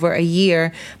little over a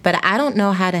year, but I don't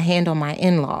know how to handle my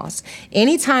in-laws.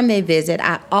 Anytime they visit,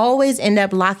 I always end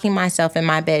up locking myself in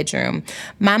my bedroom.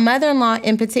 My mother-in-law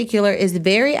in particular is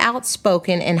very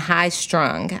outspoken and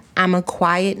high-strung. I'm a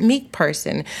quiet, meek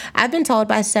person. I've been told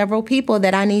by several people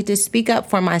that I need to speak up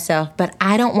for myself, but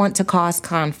I don't want to cause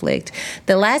conflict.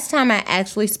 The last time I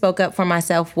actually spoke up for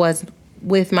myself was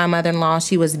with my mother-in-law.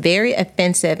 She was very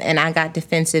offensive and I got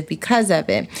defensive because of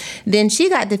it. Then she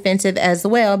got defensive as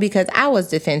well because I was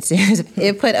defensive.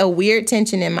 It put a weird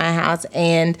tension in my house,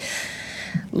 and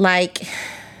like,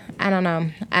 I don't know.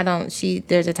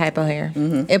 There's a typo here.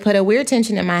 It put a weird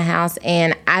tension in my house,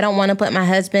 and I don't want to put my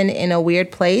husband in a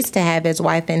weird place to have his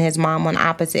wife and his mom on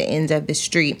opposite ends of the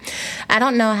street. I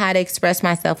don't know how to express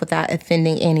myself without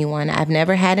offending anyone. I've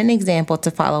never had an example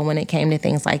to follow when it came to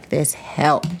things like this.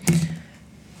 Help.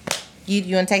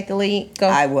 You want to take the lead? Go.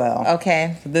 I will.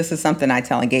 Okay. This is something I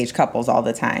tell engaged couples all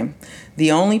the time.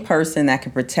 The only person that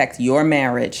can protect your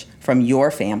marriage from your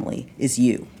family is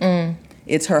you.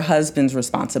 It's her husband's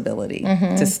responsibility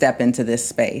to step into this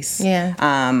space. Yeah.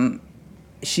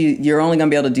 You're only going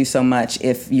to be able to do so much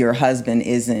if your husband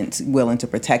isn't willing to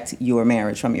protect your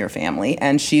marriage from your family.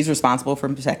 And she's responsible for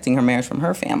protecting her marriage from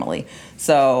her family.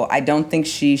 So I don't think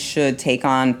she should take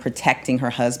on protecting her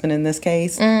husband in this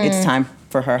case. It's time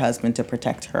for her husband to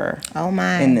protect her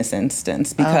in this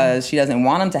instance, because she doesn't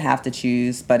want him to have to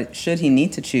choose. But should he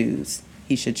need to choose,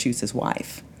 he should choose his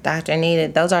wife. Dr.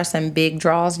 Anita, those are some big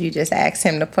draws you just asked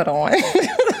him to put on.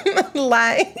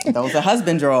 Like, those are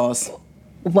husband draws.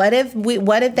 What if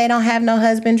they don't have no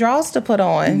husband draws to put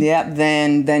on? Yep,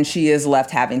 then she is left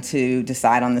having to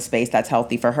decide on the space that's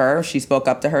healthy for her. She spoke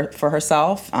up for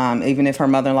herself. Even if her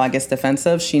mother-in-law gets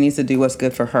defensive, she needs to do what's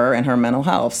good for her and her mental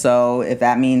health. So if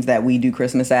that means that we do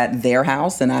Christmas at their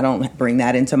house and I don't bring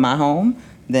that into my home,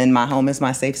 then my home is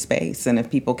my safe space. And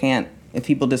if people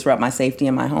disrupt my safety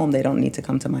in my home, they don't need to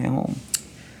come to my home.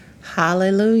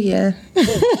 Hallelujah.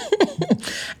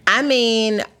 I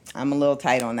mean, I'm a little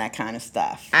tight on that kind of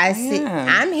stuff. I see.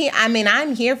 I'm here. I mean,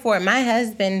 I'm here for it. My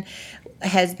husband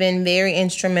has been very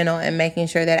instrumental in making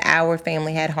sure that our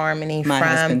family had harmony. My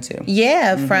husband too.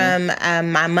 Yeah, from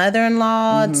my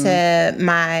mother-in-law to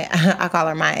I call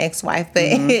her my ex-wife, but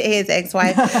his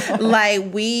ex-wife.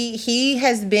 Like, he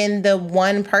has been the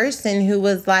one person who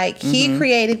was like, he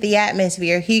created the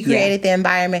atmosphere. He created the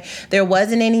environment. There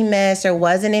wasn't any mess. There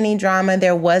wasn't any drama.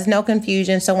 There was no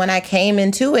confusion. So when I came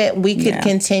into it, we could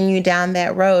continue down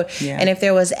that road. Yeah. And if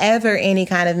there was ever any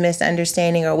kind of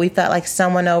misunderstanding, or we felt like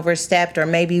someone overstepped, or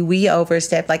maybe we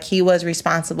overstepped, like, he was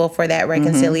responsible for that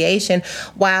reconciliation,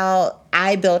 while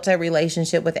I built a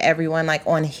relationship with everyone like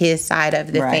on his side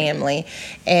of the family.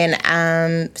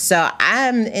 And so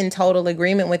I'm in total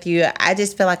agreement with you. I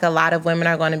just feel like a lot of women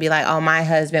are going to be like, oh, my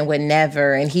husband would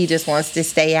never, and he just wants to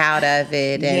stay out of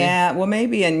it. And yeah, well,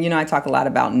 maybe, and I talk a lot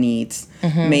about needs.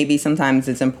 Maybe sometimes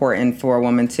it's important for a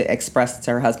woman to express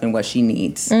to her husband what she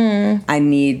needs. I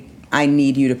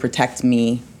need you to protect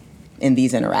me in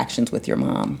these interactions with your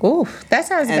mom. Ooh, that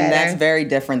sounds better. And that's very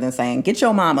different than saying, get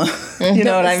your mama. You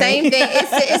know what I mean? Same thing.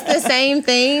 It's the same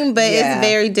thing, but it's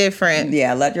very different.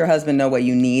 Yeah, let your husband know what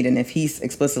you need. And if he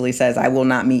explicitly says, I will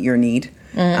not meet your need,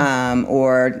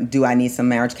 or do I need some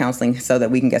marriage counseling so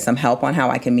that we can get some help on how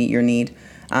I can meet your need?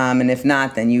 And if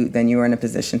not, then you are in a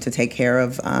position to take care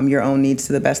of your own needs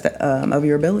to the best of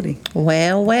your ability.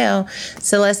 Well.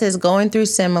 Celeste is going through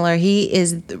similar. He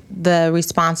is the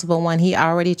responsible one. He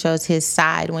already chose his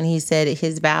side when he said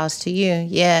his vows to you.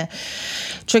 Yeah.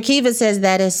 Trakiva says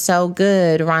that is so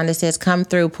good. Rhonda says, come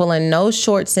through, pulling no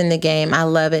shorts in the game. I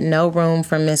love it. No room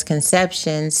for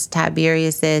misconceptions.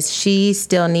 Tiberius says she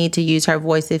still need to use her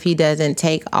voice if he doesn't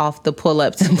take off the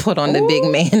pull-ups and put on the big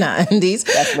man undies.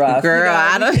 That's rough. Girl,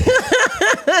 I don't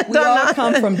we all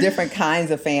come from different kinds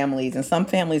of families, and some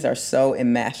families are so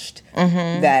enmeshed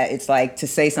that it's like to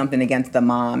say something against the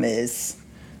mom is,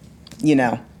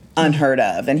 unheard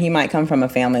of. And he might come from a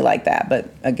family like that. But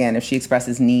again, if she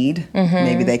expresses need,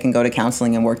 maybe they can go to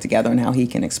counseling and work together on how he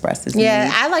can express his need.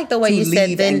 Yeah, I like the way you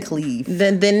said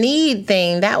the need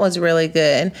thing. That was really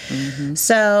good.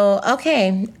 So,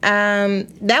 okay.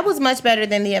 That was much better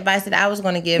than the advice that I was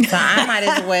going to give. So I might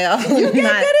as well. You gave good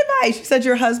advice. You said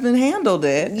your husband handled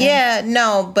it. Yeah,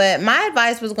 no, but my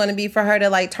advice was going to be for her to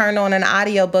like turn on an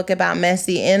audiobook about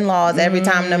messy in-laws every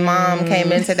time the mom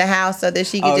came into the house so that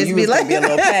she could just be like... be a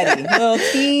little petty. Little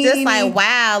teeny. Just like,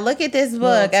 wow, look at this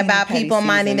book about people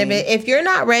minding their business. If you're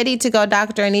not ready to go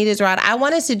Dr. Anita's route, I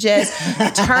want to suggest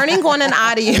turning on an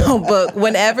audio book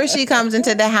whenever she comes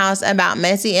into the house about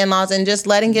messy in-laws and just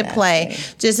letting it play.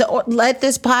 Just let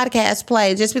this podcast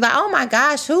play. Just be like, oh my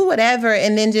gosh, who would ever?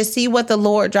 And then just see what the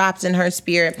Lord drops in her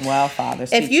spirit. Well, Father,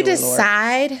 if you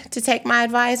decide to take my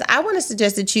advice, I want to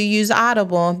suggest that you use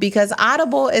Audible because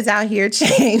Audible is out here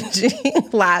changing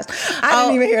lives. I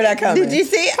didn't even hear that coming. Did you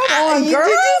see? Come on, girl.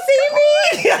 Did you see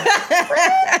me?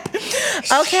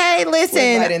 Okay,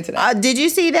 listen. Right into that. Did you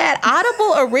see that?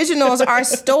 Audible Originals are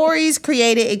stories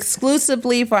created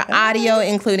exclusively for audio,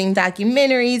 including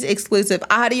documentaries, exclusive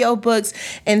audiobooks,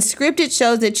 and scripted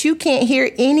shows that you can't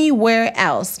hear anywhere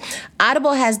else.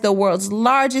 Audible has the world's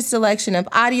largest selection of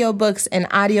audiobooks and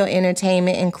audio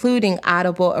entertainment, including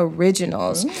Audible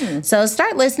Originals. So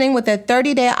start listening with a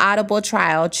 30-day Audible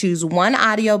trial. Choose one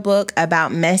audiobook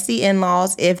about messy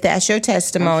in-laws if that's your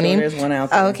testimony. I'm sure there's one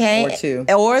out there. Okay. Or two.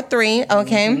 Or three.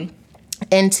 Okay.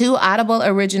 And 2 Audible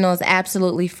Originals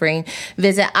absolutely free.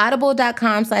 Visit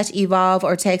audible.com/evolve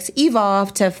or text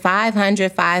evolve to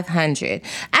 500-500.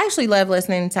 I actually love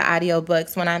listening to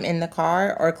audiobooks when I'm in the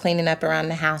car or cleaning up around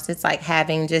the house. It's like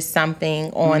having just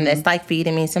something on that's like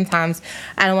feeding me. Sometimes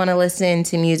I don't want to listen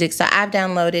to music. So I've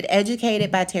downloaded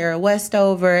Educated by Tara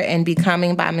Westover and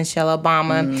Becoming by Michelle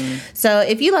Obama. So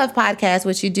if you love podcasts,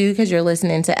 which you do because you're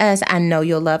listening to us, I know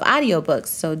you'll love audiobooks.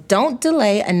 So don't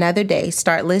delay another day.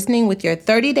 Start listening with your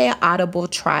 30-day Audible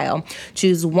trial.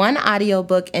 Choose one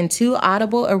audiobook and 2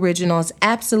 Audible Originals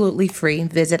absolutely free.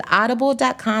 Visit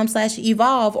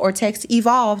audible.com/evolve or text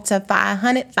evolve to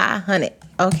 500-500.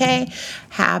 Okay?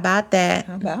 How about that?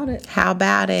 How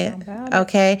about it?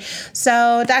 Okay.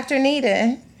 So, Dr.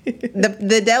 Anita,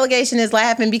 the delegation is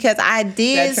laughing because I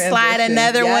did slide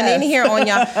another one in here on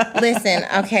y'all. Listen,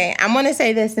 okay, I'm going to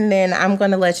say this and then I'm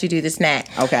going to let you do the snack.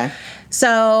 Okay.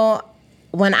 So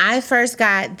when I first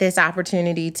got this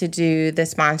opportunity to do the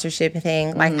sponsorship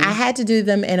thing, like I had to do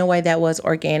them in a way that was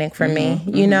organic for me,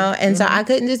 you know? And so I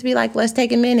couldn't just be like, let's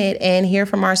take a minute and hear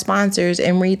from our sponsors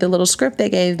and read the little script they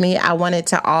gave me. I wanted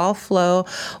to all flow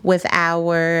with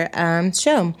our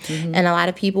show. And a lot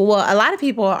of people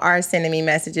are sending me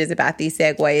messages about these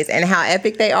segues and how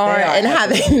epic they are and how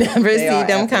they never see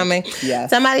them coming. Yes.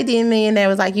 Somebody DM'd me and they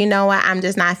was like, you know what? I'm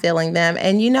just not feeling them.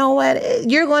 And you know what?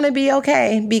 You're going to be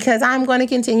okay because I'm going to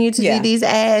continue to do these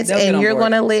ads and you're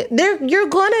going to live there. You're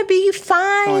going to be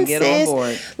fine, sis. On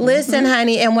board. Listen,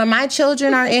 honey, and when my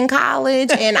children are in college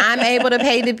and I'm able to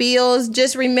pay the bills,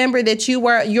 just remember that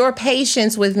your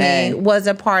patience with me was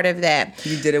a part of that.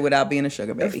 You did it without being a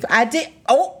sugar baby. I did.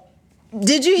 Oh,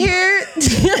 did you hear?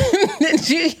 Did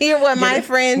you hear what my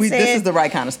friend said? This is the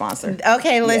right kind of sponsor.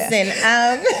 Okay, listen.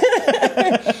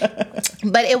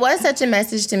 But it was such a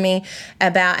message to me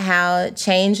about how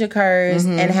change occurs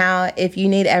and how if you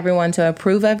need everyone to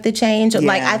approve of the change,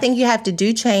 like I think you have to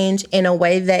do change in a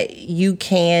way that you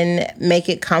can make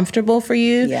it comfortable for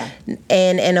you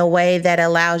and in a way that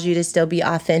allows you to still be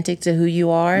authentic to who you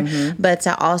are, but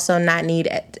to also not need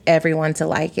everyone to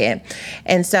like it.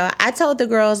 And so I told the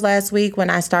girls last week when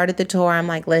I started the tour, I'm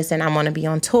like, listen, I'm going to be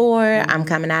on tour. I'm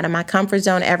coming out of my comfort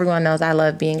zone. Everyone knows I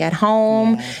love being at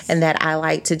home and that I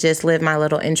like to just live my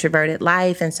little introverted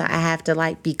life, and so I have to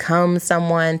like become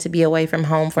someone to be away from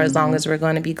home for as long as we're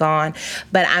going to be gone,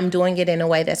 but I'm doing it in a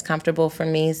way that's comfortable for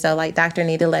me. So like Dr.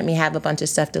 Anita let me have a bunch of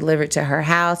stuff delivered to her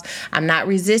house. I'm not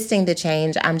resisting the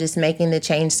change. I'm just making the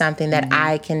change something that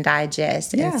I can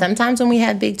digest. And sometimes when we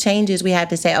have big changes, we have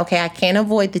to say, okay, I can't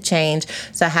avoid the change,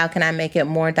 so how can I make it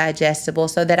more digestible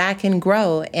so that I can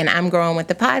grow? And I'm growing with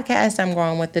the podcast, I'm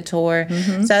growing with the tour.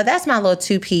 So that's my little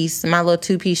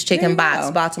two-piece chicken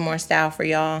box, Baltimore style for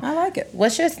y'all. I like it.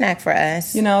 What's your snack for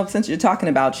us? You know, since you're talking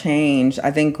about change,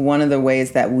 I think one of the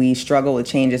ways that we struggle with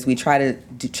change is we try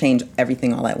to change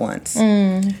everything all at once.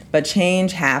 But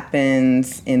change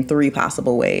happens in three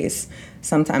possible ways.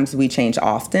 Sometimes we change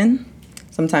often,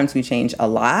 sometimes we change a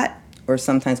lot, or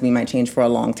sometimes we might change for a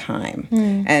long time.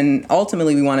 And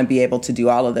ultimately, we want to be able to do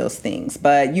all of those things.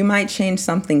 But you might change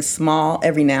something small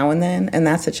every now and then, and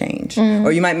that's a change.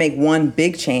 Or you might make one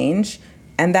big change,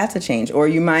 and that's a change. Or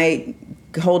you might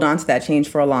hold on to that change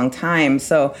for a long time.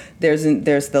 So there's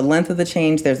the length of the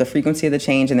change, there's the frequency of the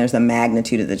change, and there's the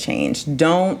magnitude of the change.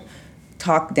 Don't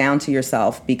talk down to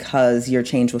yourself because your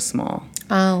change was small.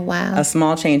 Oh, wow. A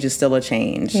small change is still a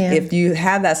change. Yeah. If you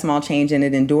have that small change and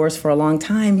it endures for a long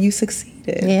time, you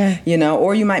succeeded. Yeah. You know,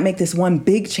 or you might make this one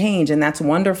big change and that's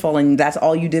wonderful and that's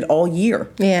all you did all year.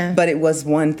 Yeah. But it was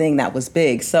one thing that was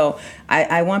big. So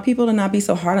I want people to not be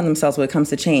so hard on themselves when it comes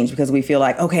to change, because we feel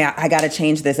like, okay, I got to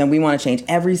change this, and we want to change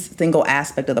every single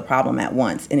aspect of the problem at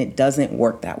once. And it doesn't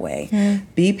work that way.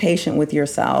 Be patient with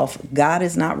yourself. God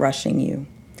is not rushing you.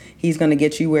 He's going to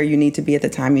get you where you need to be at the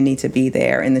time you need to be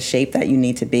there, in the shape that you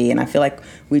need to be. And I feel like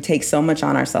we take so much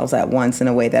on ourselves at once in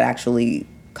a way that actually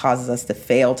causes us to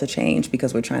fail to change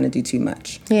because we're trying to do too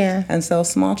much. Yeah. And so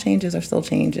small changes are still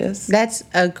changes. That's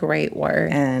a great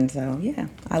word. And so, yeah,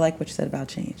 I like what you said about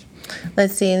change.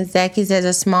 Let's see. Zachy says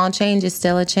a small change is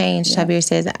still a change. Yeah. Tabir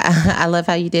says, I love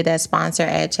how you did that sponsor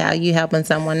ad, child. You helping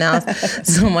someone else.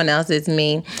 Someone else is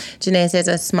me. Janae says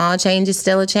a small change is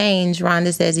still a change.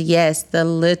 Rhonda says, yes, the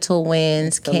little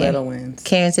wins. Little wins.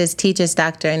 Karen says, teach us,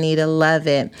 Dr. Anita. Love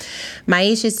it.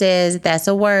 Maisha says, that's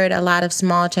a word. A lot of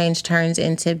small change turns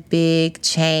into big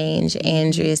change.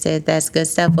 Andrea says, that's good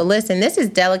stuff. Well, listen, this is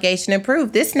delegation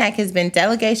approved. This snack has been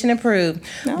delegation approved.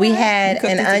 We had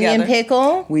an onion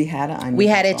pickle. We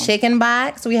had a chicken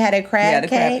box. We had a crab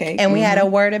cake. And we had a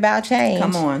word about change.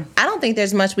 Come on. I don't think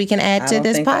there's much we can add to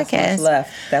this podcast.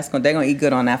 That's left. They're going to eat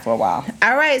good on that for a while.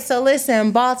 All right. So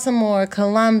listen, Baltimore,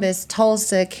 Columbus,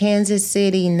 Tulsa, Kansas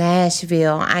City,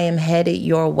 Nashville. I am headed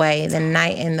your way. The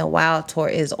Night in the Wild tour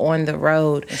is on the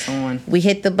road. It's on. We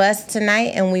hit the bus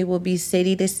tonight and we will be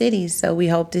city to city. So we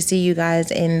hope to see you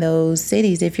guys in those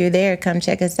cities. If you're there, come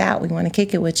check us out. We want to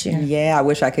kick it with you. Yeah, I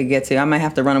wish I could get to. I might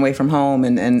have to run away from home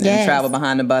and travel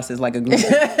behind the buses like a group.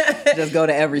 Just go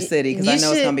to every city because I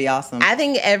know it's going to be awesome. I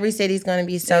think every city is going to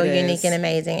be so unique and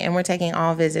amazing. And we're taking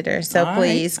all visitors. So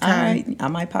please come. All right. I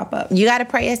might pop up. You got to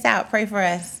pray us out. Pray for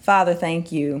us. Father,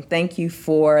 thank you. Thank you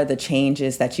for the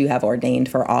changes that you have ordained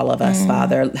for all of us,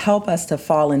 Father. Help us to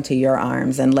fall into your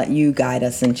arms and let you guide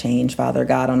us in change, Father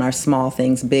God, on our small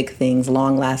things, big things,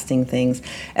 long-lasting things,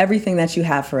 everything that you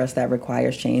have for us that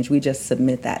requires change. We just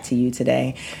submit that to you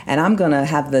today. And I'm going to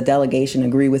have the delegation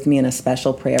agree with me in a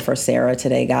special prayer for Sarah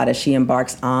today, God, as she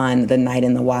embarks on the Night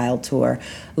in the Wild tour.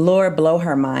 Lord, blow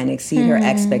her mind, exceed her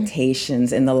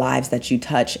expectations in the lives that you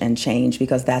touch and change,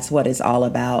 because that's what it's all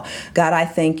about. God, I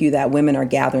thank you that women are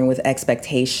gathering with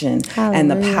expectation. Hallelujah.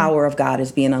 And the power of God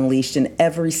is being unleashed in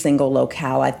every single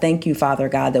locale. I thank you, Father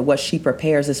God, that what she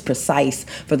prepares is precise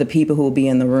for the people who will be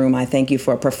in the room. I thank you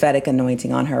for a prophetic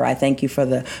anointing on her. I thank you for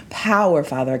the power,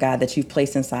 Father God, that you've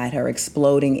placed inside her,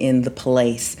 exploding in the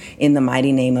place, in the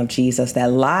mighty name of Jesus,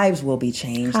 that lives will be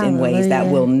changed in ways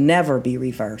that will never be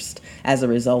reversed as a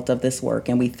result of this work.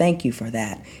 And we thank you for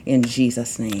that in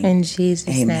Jesus' name. In Jesus'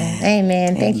 name.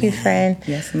 Amen. Thank you, friend.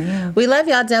 Yes, ma'am. We love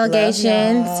y'all,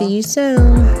 delegation. Love y'all. See you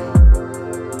soon.